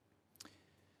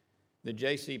the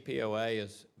JCPOA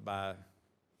is by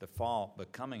default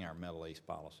becoming our Middle East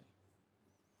policy.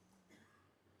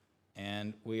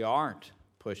 And we aren't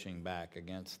pushing back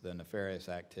against the nefarious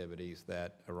activities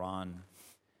that Iran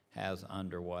has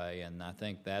underway. And I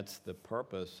think that's the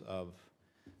purpose of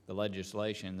the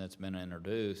legislation that's been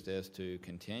introduced, is to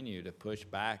continue to push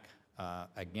back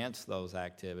against those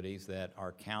activities that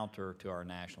are counter to our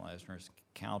national interests,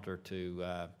 counter to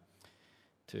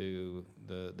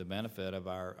the benefit of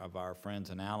our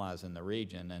friends and allies in the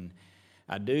region. And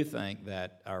I do think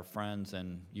that our friends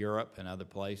in Europe and other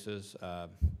places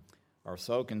are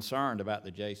so concerned about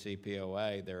the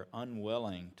JCPOA, they're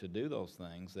unwilling to do those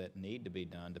things that need to be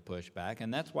done to push back.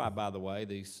 And that's why, by the way,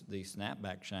 these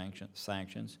snapback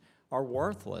sanctions are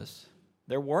worthless.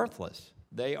 They're worthless.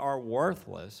 They are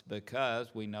worthless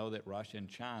because we know that Russia and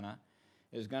China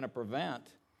is going to prevent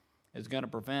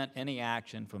any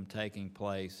action from taking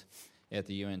place at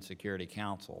the UN Security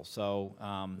Council. So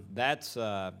that's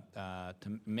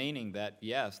meaning that,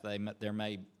 yes, there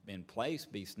may in place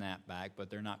be snapback, but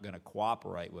they're not going to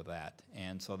cooperate with that.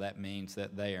 And so that means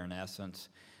that they are, in essence,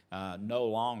 no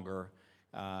longer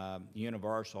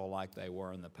universal like they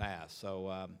were in the past.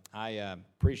 So I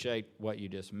appreciate what you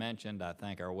just mentioned. I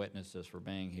thank our witnesses for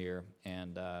being here.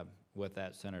 And with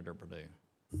that, Senator Perdue.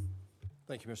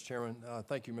 Thank you, Mr. Chairman.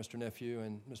 Thank you, Mr. Nephew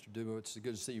and Mr. Dubowitz. It's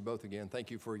good to see you both again.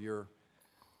 Thank you for your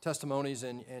testimonies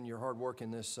and your hard work in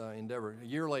this endeavor. A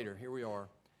year later, here we are.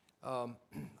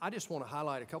 I just want to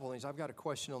highlight a couple of things. I've got a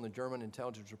question on the German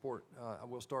intelligence report. I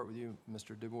will start with you,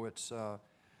 Mr. Dubowitz.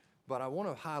 But I want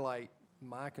to highlight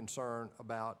my concern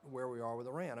about where we are with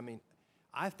Iran. I mean,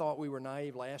 I thought we were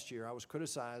naive last year. I was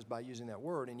criticized by using that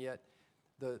word, and yet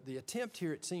the attempt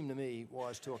here, it seemed to me,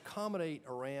 was to accommodate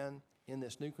Iran in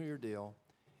this nuclear deal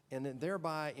and then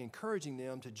thereby encouraging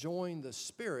them to join the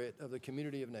spirit of the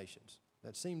community of nations.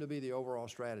 That seemed to be the overall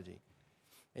strategy.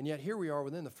 And yet here we are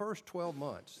within the first 12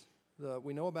 months.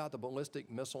 We know about the ballistic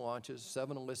missile launches,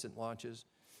 7 illicit launches,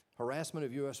 harassment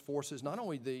of U.S. forces, not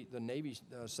only the Navy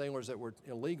sailors that were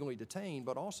illegally detained,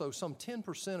 but also some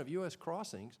 10% of U.S.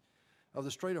 crossings of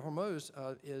the Strait of Hormuz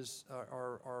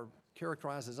are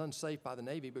characterized as unsafe by the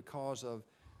Navy because of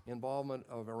involvement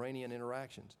of Iranian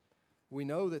interactions. We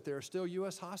know that there are still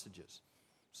U.S. hostages,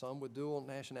 some with dual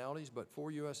nationalities, but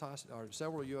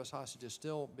several U.S. hostages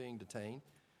still being detained.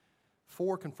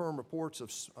 4 confirmed reports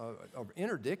of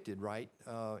interdicted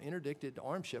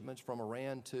arms shipments from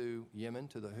Iran to Yemen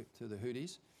to the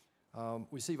Houthis.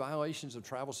 We see violations of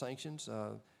travel sanctions.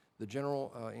 The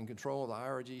general in control of the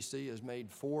IRGC has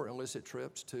made 4 illicit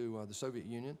trips to the Soviet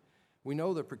Union. We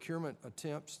know the procurement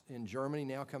attempts in Germany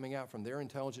now coming out from their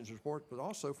intelligence report, but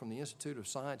also from the Institute of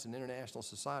Science and International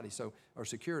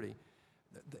Security.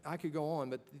 I could go on,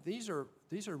 but these are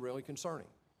really concerning.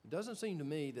 It doesn't seem to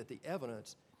me that the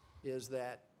evidence is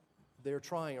that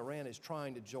Iran is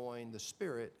trying to join the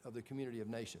spirit of the community of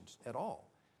nations at all.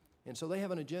 And so they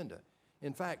have an agenda.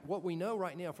 In fact, what we know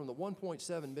right now from the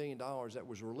 $1.7 billion that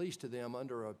was released to them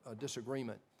under a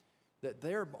disagreement, that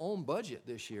their own budget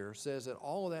this year says that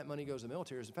all of that money goes to the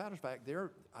military. As a matter of fact,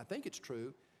 I think it's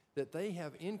true that they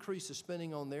have increased the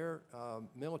spending on their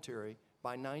military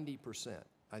by 90%,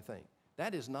 I think.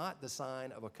 That is not the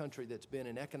sign of a country that's been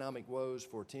in economic woes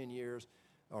for 10 years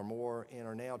or more and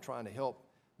are now trying to help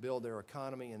build their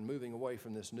economy and moving away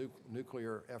from this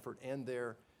nuclear effort and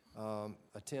their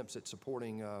attempts at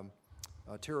supporting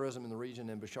terrorism in the region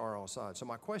and Bashar al-Assad. So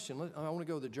my question, I want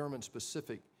to go to the German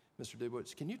specific, Mr.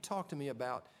 Dubowitz. Can you talk to me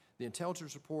about the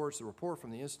intelligence reports, the report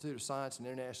from the Institute of Science and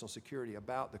International Security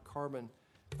about the carbon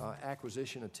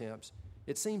acquisition attempts?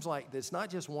 It seems like it's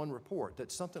not just one report,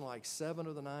 that something like 7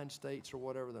 of the 9 states or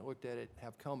whatever that looked at it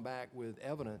have come back with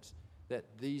evidence that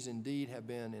these indeed have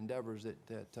been endeavors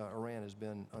that Iran has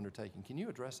been undertaking. Can you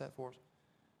address that for us?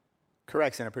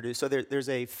 Correct, Senator Perdue. So there's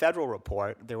a federal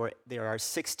report. There are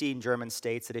 16 German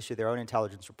states that issue their own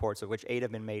intelligence reports, of which 8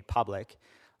 have been made public.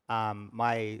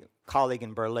 My colleague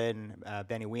in Berlin,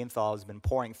 Benny Wienthal, has been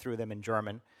pouring through them in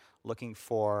German, looking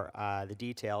for the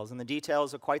details. And the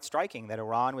details are quite striking, that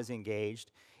Iran was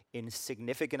engaged in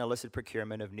significant illicit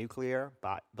procurement of nuclear,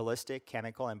 ballistic,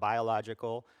 chemical, and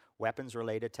biological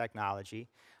weapons-related technology.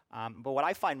 But what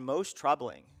I find most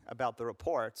troubling about the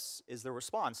reports is the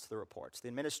response to the reports. The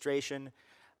administration,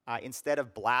 instead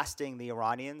of blasting the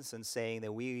Iranians and saying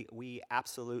that we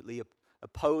absolutely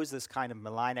oppose this kind of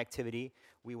malign activity,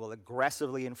 we will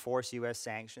aggressively enforce U.S.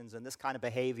 sanctions, and this kind of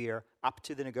behavior up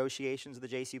to the negotiations of the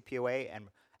JCPOA and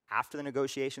after the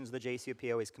negotiations of the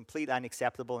JCPOA is completely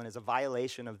unacceptable and is a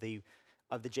violation of the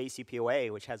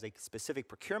JCPOA, which has a specific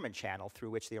procurement channel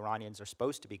through which the Iranians are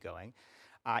supposed to be going.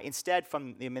 Instead,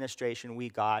 from the administration, we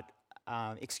got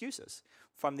excuses.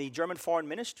 From the German Foreign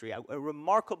Ministry, a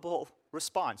remarkable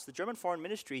response. The German Foreign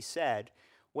Ministry said,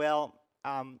 well,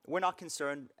 we're not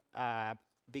concerned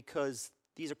because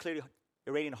these are clearly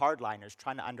Iranian hardliners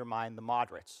trying to undermine the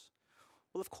moderates.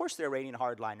 Well, of course they're Iranian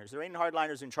hardliners. The Iranian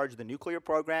hardliners are in charge of the nuclear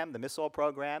program, the missile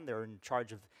program. They're in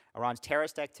charge of Iran's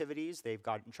terrorist activities. They've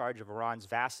got in charge of Iran's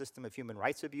vast system of human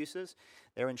rights abuses.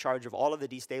 They're in charge of all of the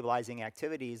destabilizing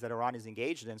activities that Iran is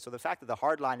engaged in. So the fact that the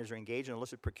hardliners are engaged in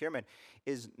illicit procurement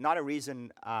is not a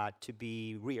reason to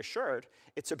be reassured.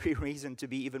 It's a reason to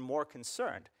be even more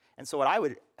concerned. And so what I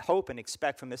would hope and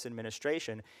expect from this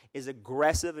administration is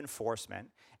aggressive enforcement.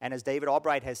 And as David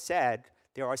Albright has said,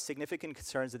 there are significant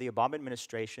concerns that the Obama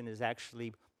administration is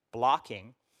actually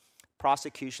blocking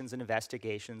prosecutions and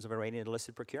investigations of Iranian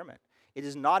illicit procurement. It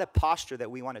is not a posture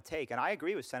that we want to take. And I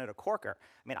agree with Senator Corker.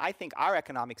 I mean, I think our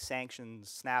economic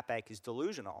sanctions snapback is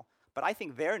delusional, but I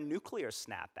think their nuclear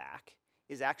snapback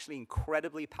is actually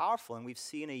incredibly powerful. And we've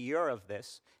seen a year of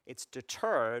this. It's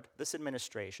deterred this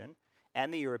administration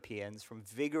and the Europeans from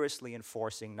vigorously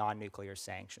enforcing non-nuclear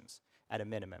sanctions at a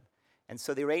minimum. And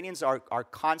so the Iranians are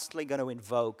constantly going to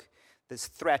invoke this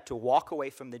threat to walk away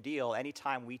from the deal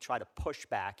anytime we try to push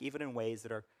back, even in ways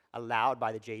that are allowed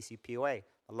by the JCPOA.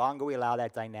 The longer we allow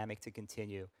that dynamic to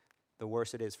continue, the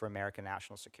worse it is for American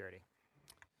national security.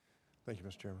 Thank you,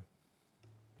 Mr. Chairman.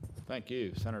 Thank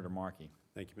you. Senator Markey.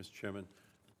 Thank you, Mr. Chairman.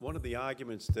 One of the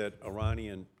arguments that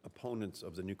Iranian opponents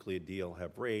of the nuclear deal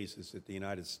have raised is that the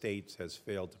United States has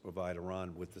failed to provide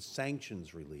Iran with the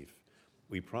sanctions relief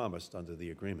we promised under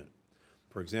the agreement.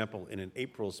 For example, in an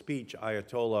April speech,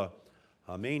 Ayatollah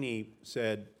Khamenei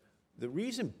said, the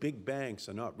reason big banks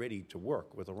are not ready to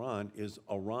work with Iran is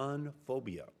Iran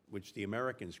phobia, which the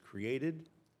Americans created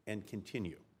and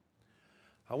continue.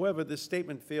 However, this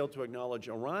statement failed to acknowledge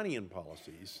Iranian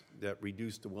policies that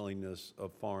reduced the willingness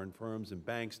of foreign firms and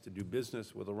banks to do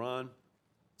business with Iran.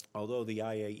 Although the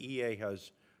IAEA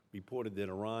has reported that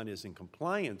Iran is in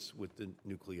compliance with the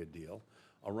nuclear deal,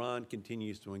 Iran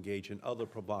continues to engage in other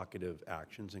provocative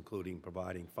actions, including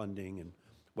providing funding and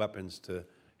weapons to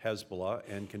Hezbollah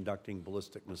and conducting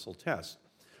ballistic missile tests.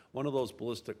 One of those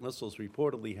ballistic missiles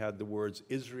reportedly had the words,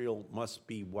 "Israel must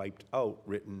be wiped out,"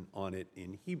 written on it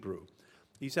in Hebrew.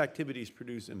 These activities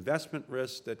produce investment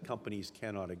risks that companies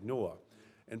cannot ignore.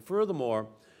 And furthermore,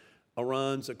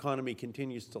 Iran's economy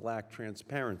continues to lack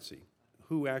transparency.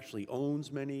 who actually owns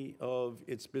many of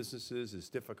its businesses is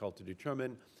difficult to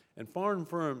determine, and foreign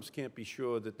firms can't be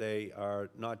sure that they are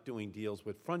not doing deals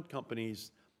with front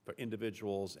companies for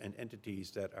individuals and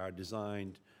entities that are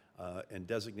designed and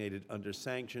designated under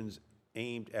sanctions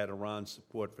aimed at Iran's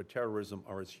support for terrorism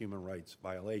or its human rights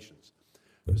violations.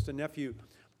 Mr. Nephew,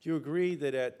 do you agree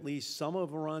that at least some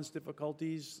of Iran's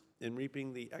difficulties in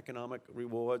reaping the economic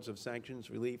rewards of sanctions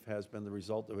relief has been the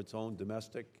result of its own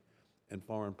domestic and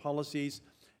foreign policies?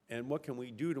 And what can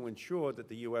we do to ensure that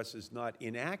the U.S. is not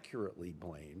inaccurately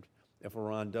blamed if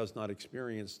Iran does not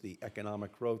experience the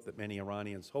economic growth that many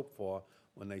Iranians hoped for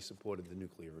when they supported the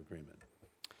nuclear agreement?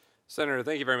 Senator,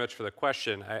 thank you very much for the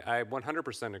question. I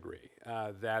 100% agree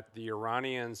that the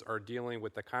Iranians are dealing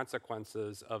with the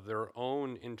consequences of their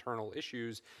own internal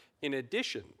issues in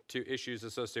addition to issues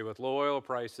associated with low oil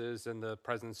prices and the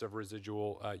presence of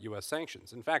residual U.S.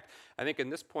 sanctions. In fact, I think in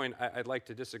this point, I'd like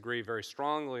to disagree very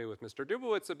strongly with Mr.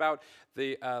 Dubowitz about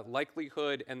the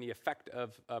likelihood and the effect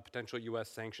of potential U.S.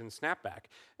 sanctions snapback.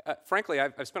 Frankly,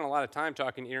 I've spent a lot of time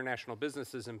talking to international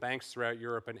businesses and banks throughout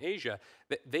Europe and Asia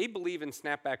that they believe in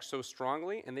snapback so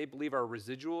strongly, and they believe our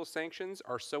residual sanctions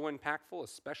are so impactful,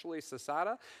 especially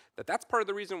CISADA, that's part of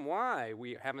the reason why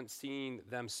we haven't seen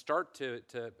them start to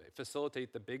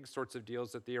facilitate the big sorts of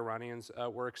deals that the Iranians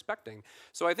were expecting.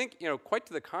 So I think, quite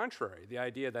to the contrary, the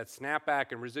idea that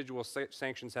snapback and residual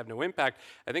sanctions have no impact,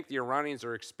 I think the Iranians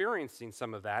are experiencing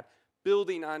some of that,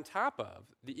 building on top of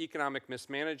the economic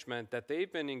mismanagement that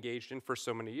they've been engaged in for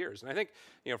so many years. And I think,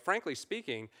 frankly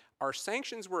speaking, our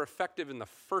sanctions were effective in the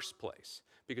first place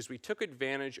because we took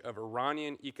advantage of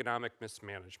Iranian economic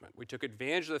mismanagement. We took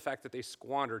advantage of the fact that they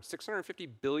squandered $650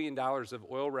 billion of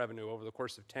oil revenue over the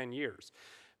course of 10 years.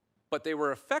 But they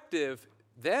were effective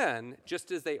then,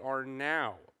 just as they are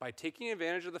now, by taking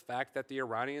advantage of the fact that the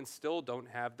Iranians still don't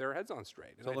have their heads on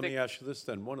straight. So let me ask you this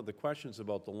then. One of the questions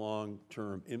about the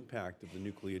long-term impact of the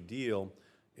nuclear deal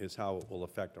is how it will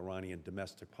affect Iranian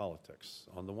domestic politics.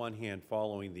 On the one hand,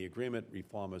 following the agreement,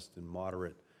 reformist and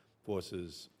moderate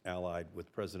forces allied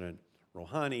with President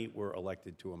Rouhani were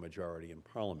elected to a majority in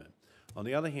parliament. On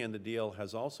the other hand, the deal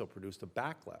has also produced a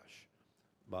backlash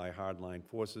by hardline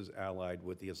forces allied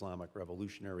with the Islamic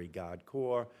Revolutionary Guard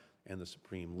Corps and the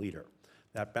Supreme Leader.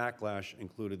 That backlash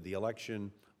included the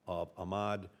election of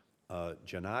Ahmad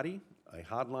Jannati, a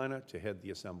hardliner, to head the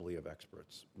Assembly of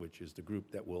Experts, which is the group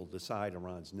that will decide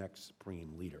Iran's next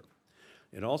Supreme Leader.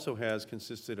 It also has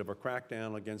consisted of a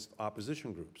crackdown against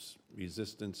opposition groups,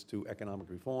 resistance to economic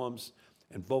reforms,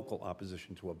 and vocal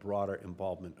opposition to a broader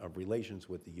involvement of relations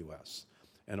with the U.S.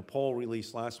 And a poll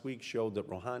released last week showed that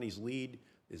Rouhani's lead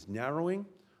is narrowing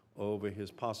over his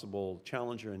possible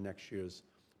challenger in next year's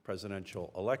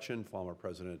presidential election, former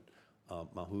President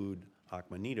Mahmoud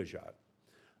Ahmadinejad.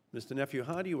 Mr. Nephew,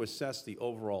 how do you assess the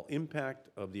overall impact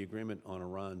of the agreement on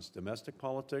Iran's domestic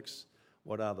politics?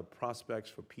 What are the prospects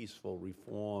for peaceful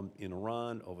reform in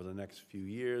Iran over the next few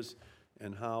years?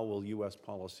 And how will U.S.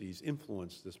 policies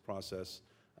influence this process?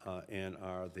 And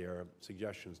are there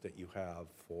suggestions that you have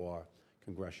for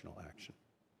congressional action?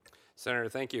 Senator,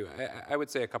 thank you. I would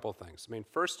say a couple of things. I mean,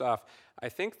 first off, I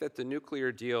think that the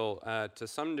nuclear deal, to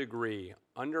some degree,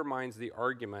 undermines the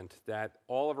argument that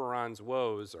all of Iran's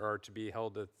woes are to be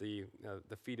held at the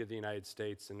feet of the United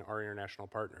States and our international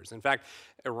partners. In fact,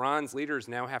 Iran's leaders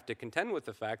now have to contend with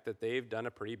the fact that they've done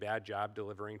a pretty bad job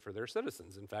delivering for their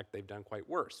citizens. In fact, they've done quite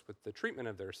worse with the treatment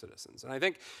of their citizens. And I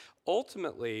think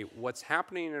ultimately what's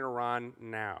happening in Iran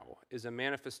now is a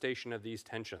manifestation of these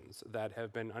tensions that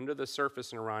have been under the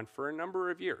surface in Iran for a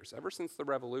number of years, ever since the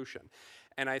revolution.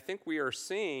 And I think we are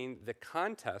seeing the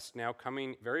contest now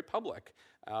coming very public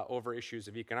over issues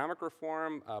of economic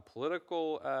reform,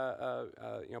 political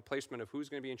placement of who's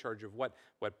going to be in charge of what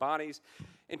bodies.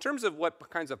 In terms of what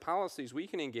kinds of policies we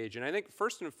can engage in, I think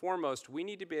first and foremost, we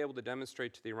need to be able to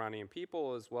demonstrate to the Iranian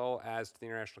people as well as to the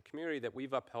international community that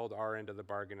we've upheld our end of the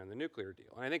bargain in the nuclear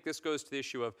deal. And I think this goes to the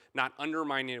issue of not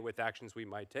undermining it with actions we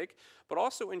might take, but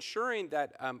also ensuring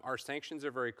that our sanctions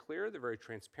are very clear, they're very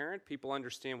transparent, people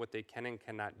understand what they can and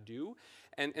cannot do.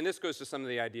 And this goes to some of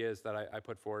the ideas that I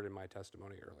put forward in my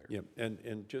testimony earlier. Yeah,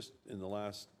 and just in the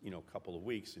last couple of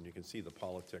weeks, and you can see the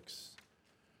politics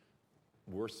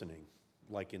worsening,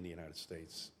 like in the United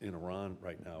States, in Iran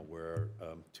right now, where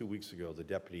 2 weeks ago the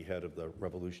deputy head of the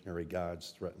Revolutionary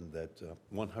Guards threatened that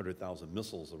 100,000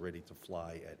 missiles are ready to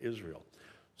fly at Israel.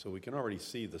 So we can already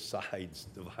see the sides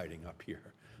dividing up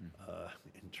here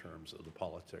in terms of the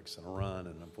politics in Iran,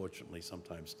 and unfortunately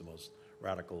sometimes the most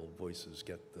radical voices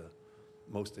get the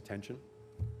most attention,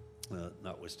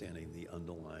 notwithstanding the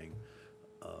underlying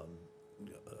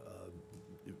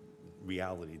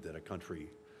reality that a country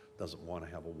doesn't want to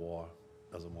have a war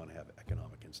doesn't want to have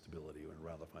economic instability and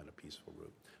rather find a peaceful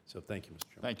route. So thank you, Mr.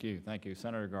 Chairman. Thank you. Thank you.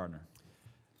 Senator Gardner.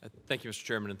 Thank you, Mr.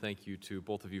 Chairman, and thank you to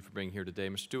both of you for being here today.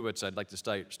 Mr. Dubowitz, I'd like to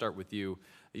start with you.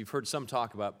 You've heard some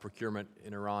talk about procurement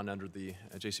in Iran under the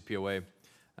JCPOA.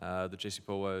 The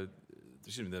JCPOA,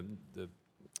 excuse me, the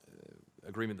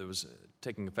agreement that was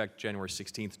taking effect January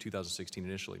 16th, 2016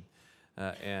 initially,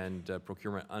 and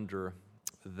procurement under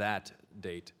that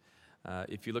date.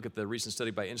 If you look at the recent study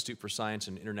by Institute for Science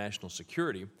and International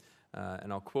Security,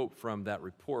 and I'll quote from that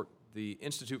report, the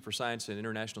Institute for Science and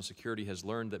International Security has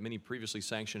learned that many previously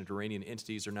sanctioned Iranian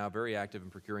entities are now very active in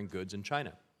procuring goods in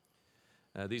China.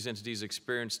 These entities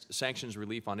experienced sanctions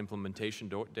relief on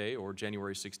implementation day, or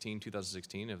January 16,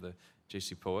 2016, of the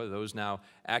JCPOA. Those now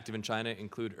active in China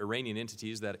include Iranian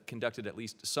entities that conducted at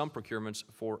least some procurements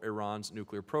for Iran's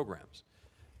nuclear programs.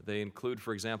 They include,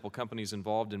 for example, companies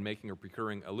involved in making or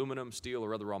procuring aluminum, steel,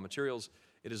 or other raw materials.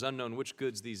 It is unknown which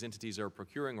goods these entities are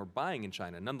procuring or buying in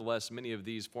China. Nonetheless, many of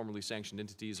these formerly sanctioned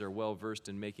entities are well versed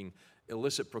in making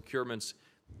illicit procurements,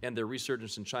 and their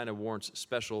resurgence in China warrants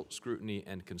special scrutiny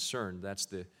and concern. That's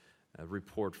the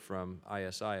report from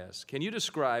ISIS. Can you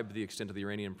describe the extent of the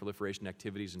Iranian proliferation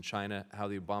activities in China, how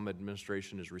the Obama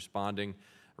administration is responding,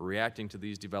 reacting to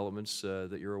these developments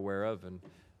that you're aware of, and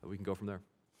we can go from there.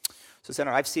 So,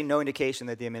 Senator, I've seen no indication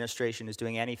that the administration is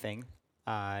doing anything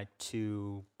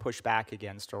to push back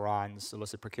against Iran's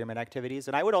illicit procurement activities.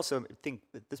 And I would also think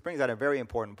that this brings out a very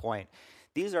important point.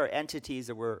 These are entities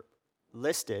that were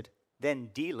listed, then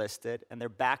delisted, and they're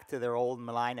back to their old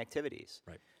malign activities.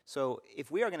 Right. So if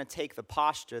we are going to take the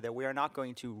posture that we are not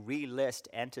going to relist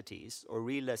entities or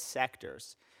relist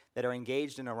sectors that are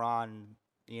engaged in Iranian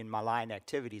malign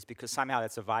activities because somehow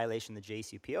that's a violation of the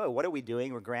JCPOA, what are we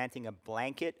doing? We're granting a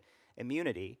blanket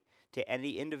immunity to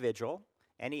any individual,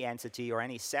 any entity, or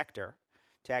any sector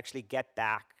to actually get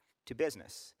back to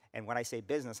business. And when I say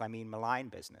business, I mean malign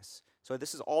business. So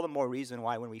this is all the more reason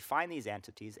why when we find these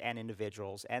entities and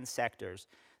individuals and sectors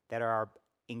that are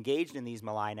engaged in these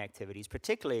malign activities,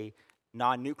 particularly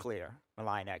non-nuclear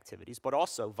malign activities, but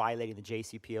also violating the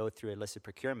JCPOA through illicit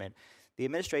procurement, the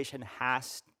administration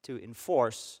has to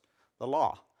enforce the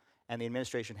law. And the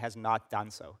administration has not done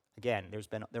so. Again, there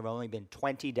have only been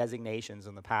 20 designations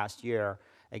in the past year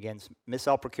against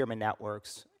missile procurement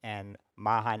networks and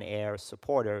Mahan Air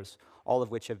supporters, all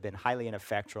of which have been highly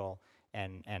ineffectual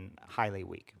and highly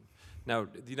weak. Now,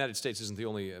 the United States isn't the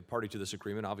only party to this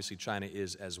agreement. Obviously, China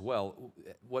is as well.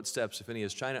 What steps, if any,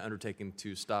 has China undertaken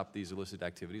to stop these illicit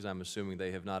activities? I'm assuming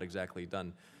they have not exactly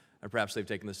done, or perhaps they've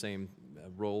taken the same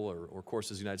role or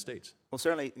course as the United States. Well,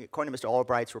 certainly, according to Mr.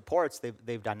 Albright's reports,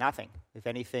 they've done nothing. If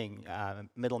anything,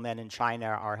 middlemen in China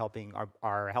are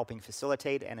helping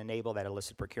facilitate and enable that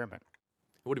illicit procurement.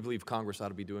 What do you believe Congress ought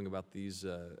to be doing about these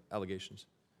allegations?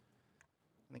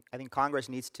 I think Congress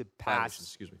needs to pass.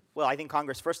 Excuse me. Well, I think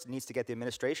Congress first needs to get the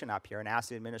administration up here and ask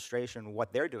the administration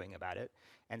what they're doing about it.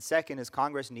 And second is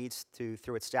Congress needs to,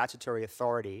 through its statutory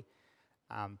authority,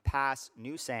 pass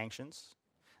new sanctions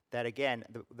that, again,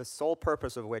 the sole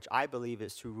purpose of which I believe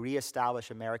is to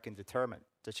reestablish American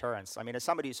deterrence. I mean, as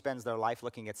somebody who spends their life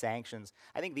looking at sanctions,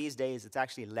 I think these days it's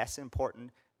actually less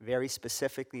important, very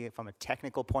specifically from a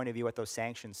technical point of view, what those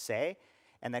sanctions say,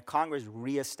 and that Congress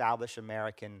reestablish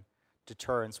American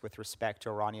deterrence with respect to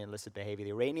Iranian illicit behavior.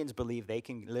 The Iranians believe they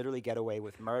can literally get away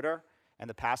with murder, and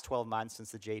the past 12 months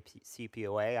since the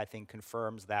JCPOA, I think,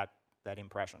 confirms that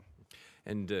impression.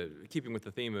 And keeping with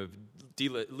the theme of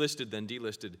listed then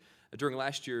delisted, during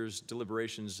last year's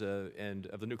deliberations and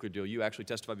of the nuclear deal, you actually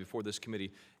testified before this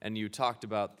committee, and you talked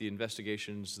about the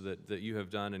investigations that you have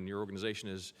done and your organization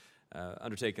has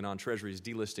undertaken on Treasury's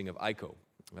delisting of ICO,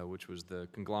 which was the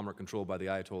conglomerate controlled by the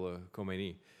Ayatollah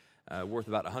Khomeini, worth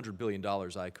about $100 billion,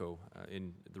 ICO,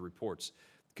 in the reports.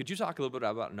 Could you talk a little bit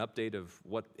about an update of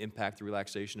what impact the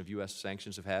relaxation of U.S.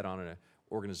 sanctions have had on an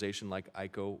organization like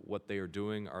ICO, what they are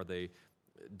doing? Are they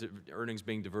earnings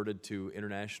being diverted to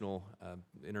international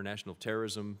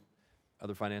terrorism,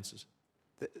 other finances?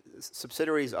 The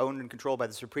subsidiaries owned and controlled by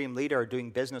the Supreme Leader are doing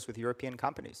business with European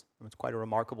companies. It's quite a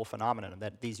remarkable phenomenon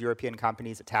that these European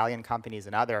companies, Italian companies,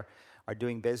 and other are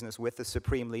doing business with the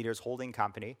Supreme Leader's holding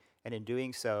company, and in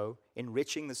doing so,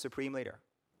 enriching the Supreme Leader.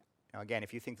 Now, again,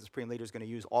 if you think the Supreme Leader is going to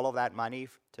use all of that money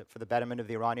for the betterment of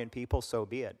the Iranian people, so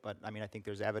be it. But, I mean, I think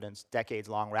there's evidence,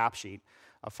 decades-long rap sheet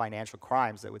of financial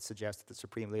crimes that would suggest that the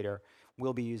Supreme Leader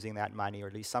will be using that money, or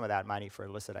at least some of that money, for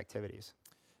illicit activities.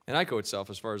 And ICO itself,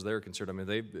 as far as they're concerned, I mean,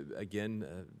 they, again,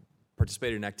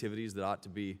 participated in activities that ought to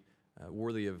be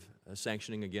worthy of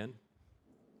sanctioning again?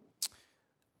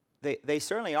 They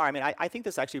certainly are. I mean, I think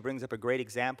this actually brings up a great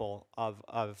example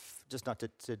of just not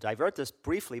to divert this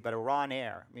briefly, but Iran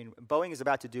Air. I mean, Boeing is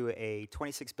about to do a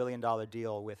 $26 billion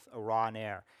deal with Iran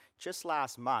Air. Just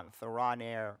last month, Iran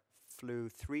Air flew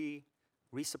 3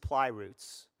 resupply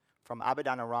routes from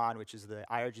Abadan, Iran, which is the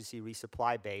IRGC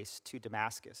resupply base, to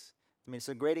Damascus. I mean, it's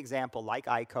a great example, like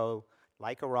ICO,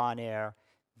 like Iran Air.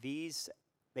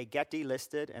 They get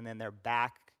delisted, and then they're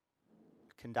back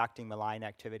conducting malign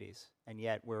activities. And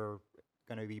yet we're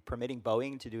going to be permitting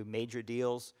Boeing to do major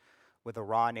deals with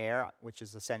Iran Air, which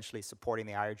is essentially supporting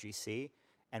the IRGC,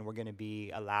 and we're going to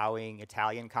be allowing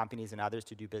Italian companies and others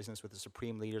to do business with the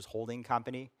Supreme Leaders Holding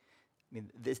Company. I mean,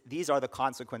 these are the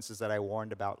consequences that I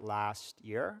warned about last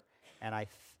year, and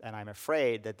I'm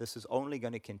afraid that this is only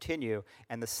going to continue,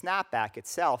 and the snapback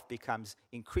itself becomes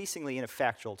increasingly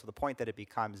ineffectual to the point that it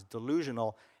becomes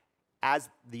delusional as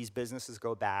these businesses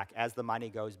go back, as the money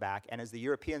goes back, and as the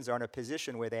Europeans are in a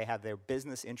position where they have their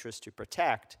business interests to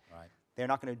protect. Right. They're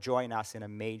not going to join us in a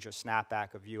major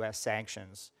snapback of U.S.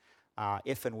 sanctions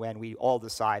if and when we all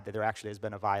decide that there actually has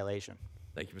been a violation.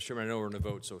 Thank you, Mr. Chairman. I know we're in a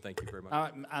vote, so thank you very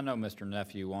much. I know Mr.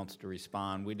 Nephew wants to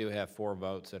respond. We do have 4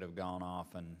 votes that have gone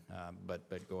off, and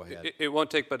but go ahead. It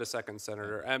won't take but a second,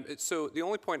 Senator. So the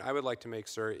only point I would like to make,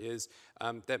 sir, is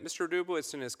that Mr.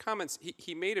 Dubowitz, in his comments,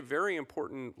 he made a very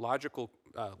important logical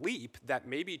leap that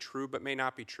may be true but may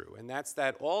not be true, and that's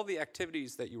that all the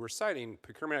activities that you were citing,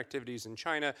 procurement activities in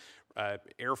China,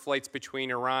 air flights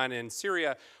between Iran and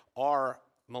Syria, are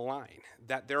malign,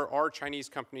 that there are Chinese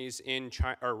companies in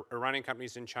China, or Iranian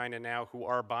companies in China now who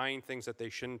are buying things that they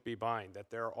shouldn't be buying, that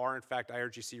there are, in fact,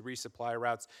 IRGC resupply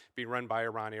routes being run by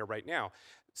Iran Air right now.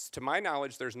 To my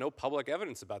knowledge, there's no public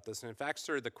evidence about this. And in fact,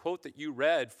 sir, the quote that you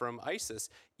read from ISIS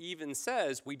even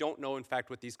says we don't know, in fact,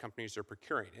 what these companies are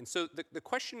procuring. And so the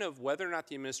question of whether or not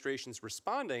the administration's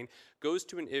responding goes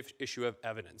to an issue of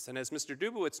evidence. And as Mr.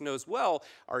 Dubowitz knows well,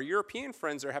 our European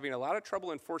friends are having a lot of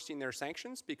trouble enforcing their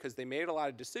sanctions because they made a lot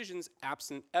of decisions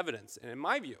absent evidence. And in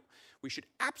my view, we should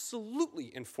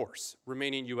absolutely enforce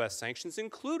remaining U.S. sanctions,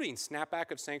 including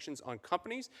snapback of sanctions on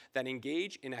companies that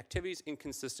engage in activities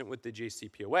inconsistent with the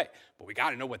JCPOA. But we got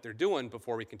to know what they're doing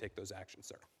before we can take those actions,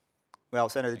 sir. Well,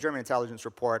 Senator, the German intelligence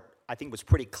report, I think, was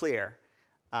pretty clear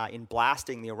in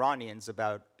blasting the Iranians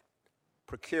about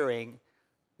procuring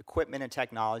equipment and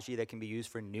technology that can be used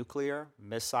for nuclear,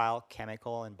 missile,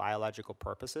 chemical, and biological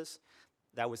purposes.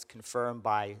 That was confirmed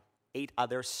by 8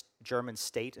 other German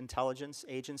state intelligence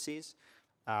agencies.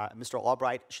 Mr.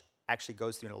 Albright actually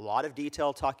goes through in a lot of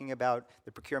detail talking about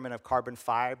the procurement of carbon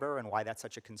fiber and why that's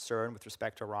such a concern with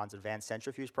respect to Iran's advanced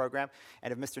centrifuge program.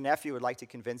 And if Mr. Nephew would like to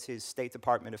convince his State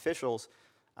Department officials,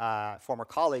 former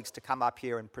colleagues, to come up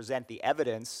here and present the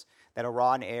evidence that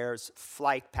Iran Air's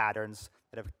flight patterns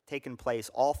that have taken place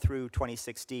all through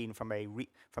 2016 from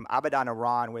Abadan,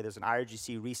 Iran, where there's an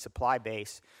IRGC resupply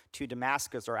base, to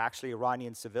Damascus are actually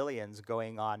Iranian civilians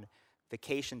going on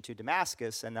vacation to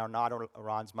Damascus and are not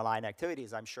Iran's malign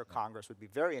activities. I'm sure Congress would be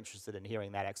very interested in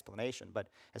hearing that explanation. But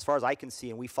as far as I can see,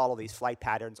 and we follow these flight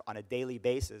patterns on a daily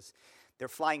basis, they're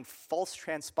flying false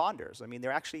transponders. I mean,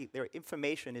 their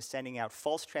information is sending out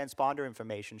false transponder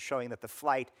information showing that the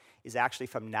flight is actually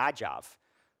from Najaf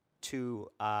to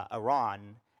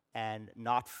Iran and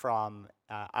not from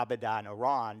Abadan,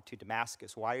 Iran to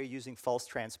Damascus. Why are you using false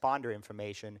transponder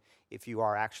information if you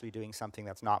are actually doing something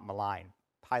that's not malign?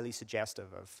 Highly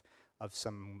suggestive of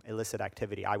some illicit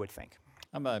activity, I would think.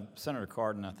 Senator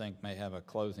Cardin, I think, may have a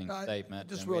closing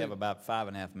statement. And we have about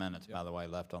 5.5 minutes, by the way,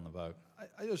 left on the vote.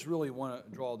 I just really want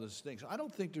to draw the distinction. I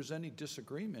don't think there's any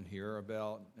disagreement here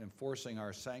about enforcing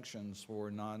our sanctions for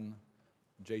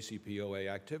non-JCPOA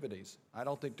activities. I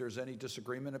don't think there's any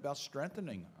disagreement about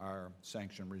strengthening our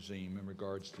sanction regime in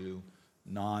regards to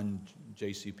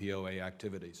non-JCPOA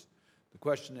activities. The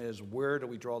question is, where do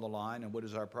we draw the line and what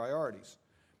is our priorities?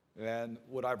 And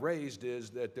what I've raised is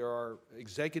that there are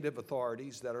executive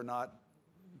authorities that are not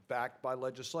backed by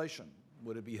legislation.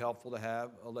 Would it be helpful to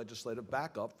have a legislative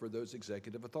backup for those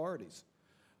executive authorities?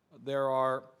 There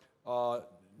are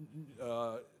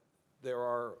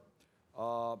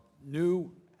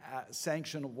new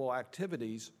sanctionable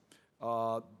activities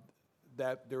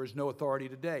that there is no authority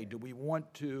today. Do we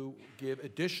want to give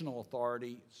additional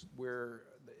authority where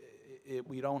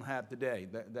we don't have today?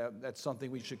 That's something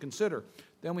we should consider.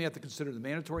 Then we have to consider the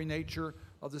mandatory nature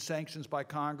of the sanctions by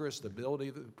Congress, the ability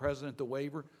of the President to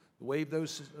waive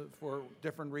those for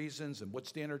different reasons, and what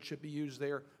standards should be used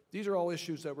there. These are all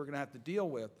issues that we're going to have to deal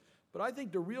with. But I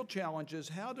think the real challenge is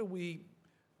how do we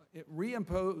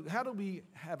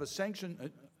have a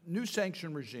new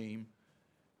sanction regime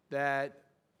that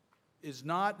is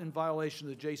not in violation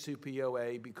of the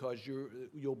JCPOA because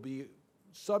you'll be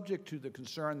subject to the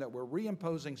concern that we're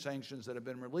reimposing sanctions that have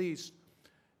been released.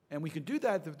 And we can do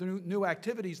that with new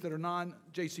activities that are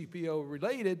non-JCPOA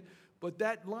related, but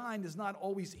that line is not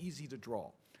always easy to draw.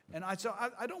 And so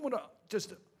I don't want to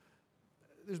just,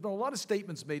 there's been a lot of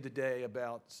statements made today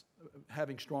about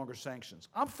having stronger sanctions.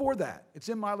 I'm for that. It's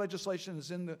in my legislation,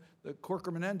 it's in the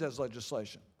Corker-Menendez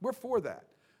legislation. We're for that.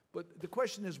 But the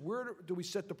question is, where do we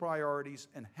set the priorities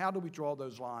and how do we draw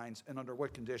those lines and under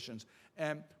what conditions?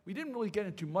 And we didn't really get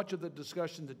into much of the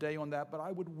discussion today on that, but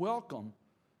I would welcome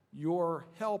your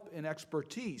help and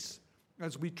expertise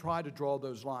as we try to draw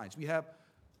those lines. We have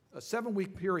a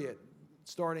 7-week period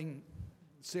starting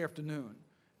this afternoon,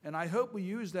 and I hope we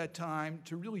use that time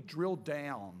to really drill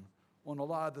down on a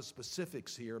lot of the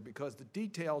specifics here because the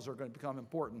details are going to become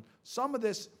important. Some of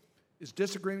this is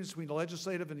disagreements between the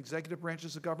legislative and executive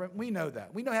branches of government. We know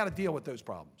that. We know how to deal with those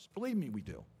problems. Believe me, we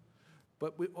do.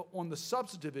 But on the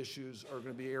substantive issues are going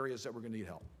to be areas that we're going to need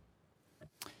help.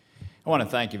 I want to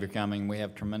thank you for coming. We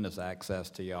have tremendous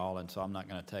access to y'all, and so I'm not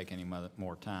going to take any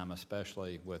more time,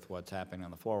 especially with what's happening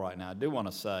on the floor right now. I do want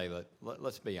to say that,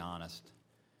 let's be honest,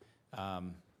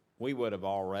 we would have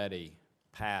already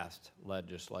passed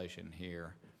legislation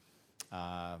here,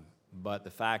 but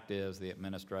the fact is the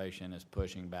administration is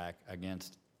pushing back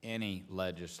against any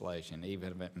legislation,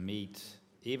 even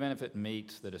if it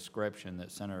meets the description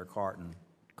that Senator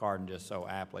Cardin just so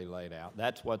aptly laid out.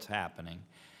 That's what's happening.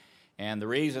 And the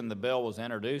reason the bill was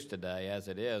introduced today as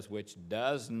it is, which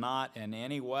does not in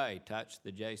any way touch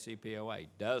the JCPOA,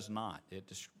 does not.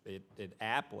 It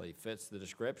aptly fits the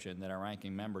description that our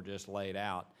ranking member just laid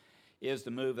out, is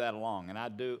to move that along. And I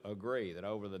do agree that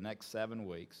over the next 7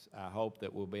 weeks, I hope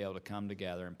that we'll be able to come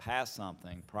together and pass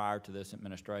something prior to this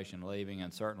administration leaving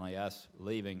and certainly us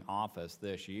leaving office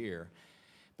this year,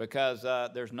 because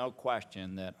there's no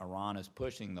question that Iran is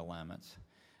pushing the limits.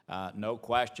 No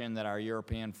question that our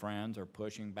European friends are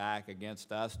pushing back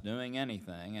against us doing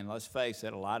anything, and let's face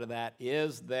it, a lot of that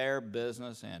is their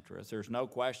business interest. There's no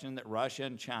question that Russia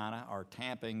and China are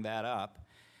tamping that up,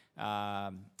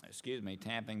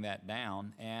 tamping that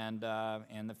down, and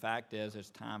the fact is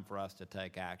it's time for us to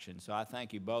take action. So I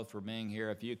thank you both for being here.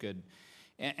 If you could,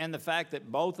 and the fact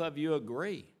that both of you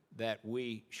agree that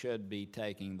we should be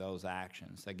taking those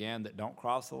actions, again, that don't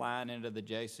cross the line into the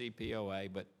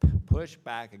JCPOA, but push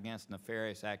back against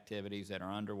nefarious activities that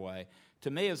are underway, to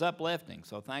me is uplifting.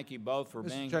 So thank you both for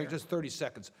being here. Just 30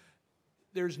 seconds.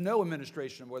 There's no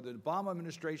administration, whether the Obama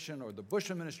administration or the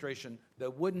Bush administration,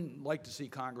 that wouldn't like to see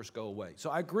Congress go away. So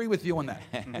I agree with you on that.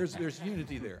 There's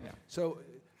unity there. Yeah. So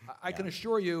I can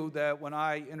assure you that when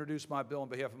I introduced my bill on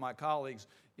behalf of my colleagues,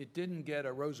 it didn't get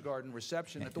a Rose Garden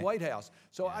reception at the White House.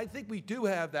 So I think we do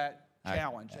have that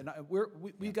challenge, and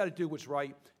we've got to do what's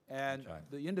right. And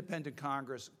the independent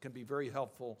Congress can be very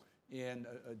helpful in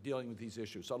dealing with these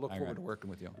issues. So I look forward to working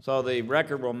with you. So the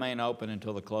record will remain open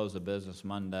until the close of business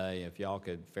Monday. If y'all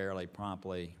could fairly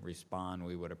promptly respond,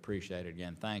 we would appreciate it.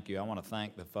 Again, thank you. I want to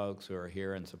thank the folks who are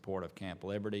here in support of Camp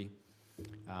Liberty.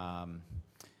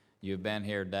 You've been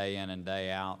here day in and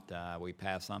day out. We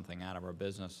passed something out of our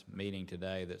business meeting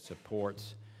today that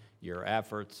supports your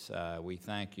efforts. We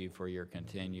thank you for your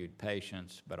continued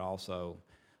patience, but also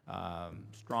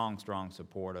strong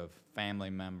support of family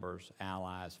members,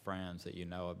 allies, friends that you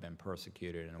know have been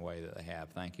persecuted in a way that they have.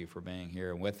 Thank you for being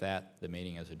here. And with that, the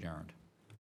meeting is adjourned.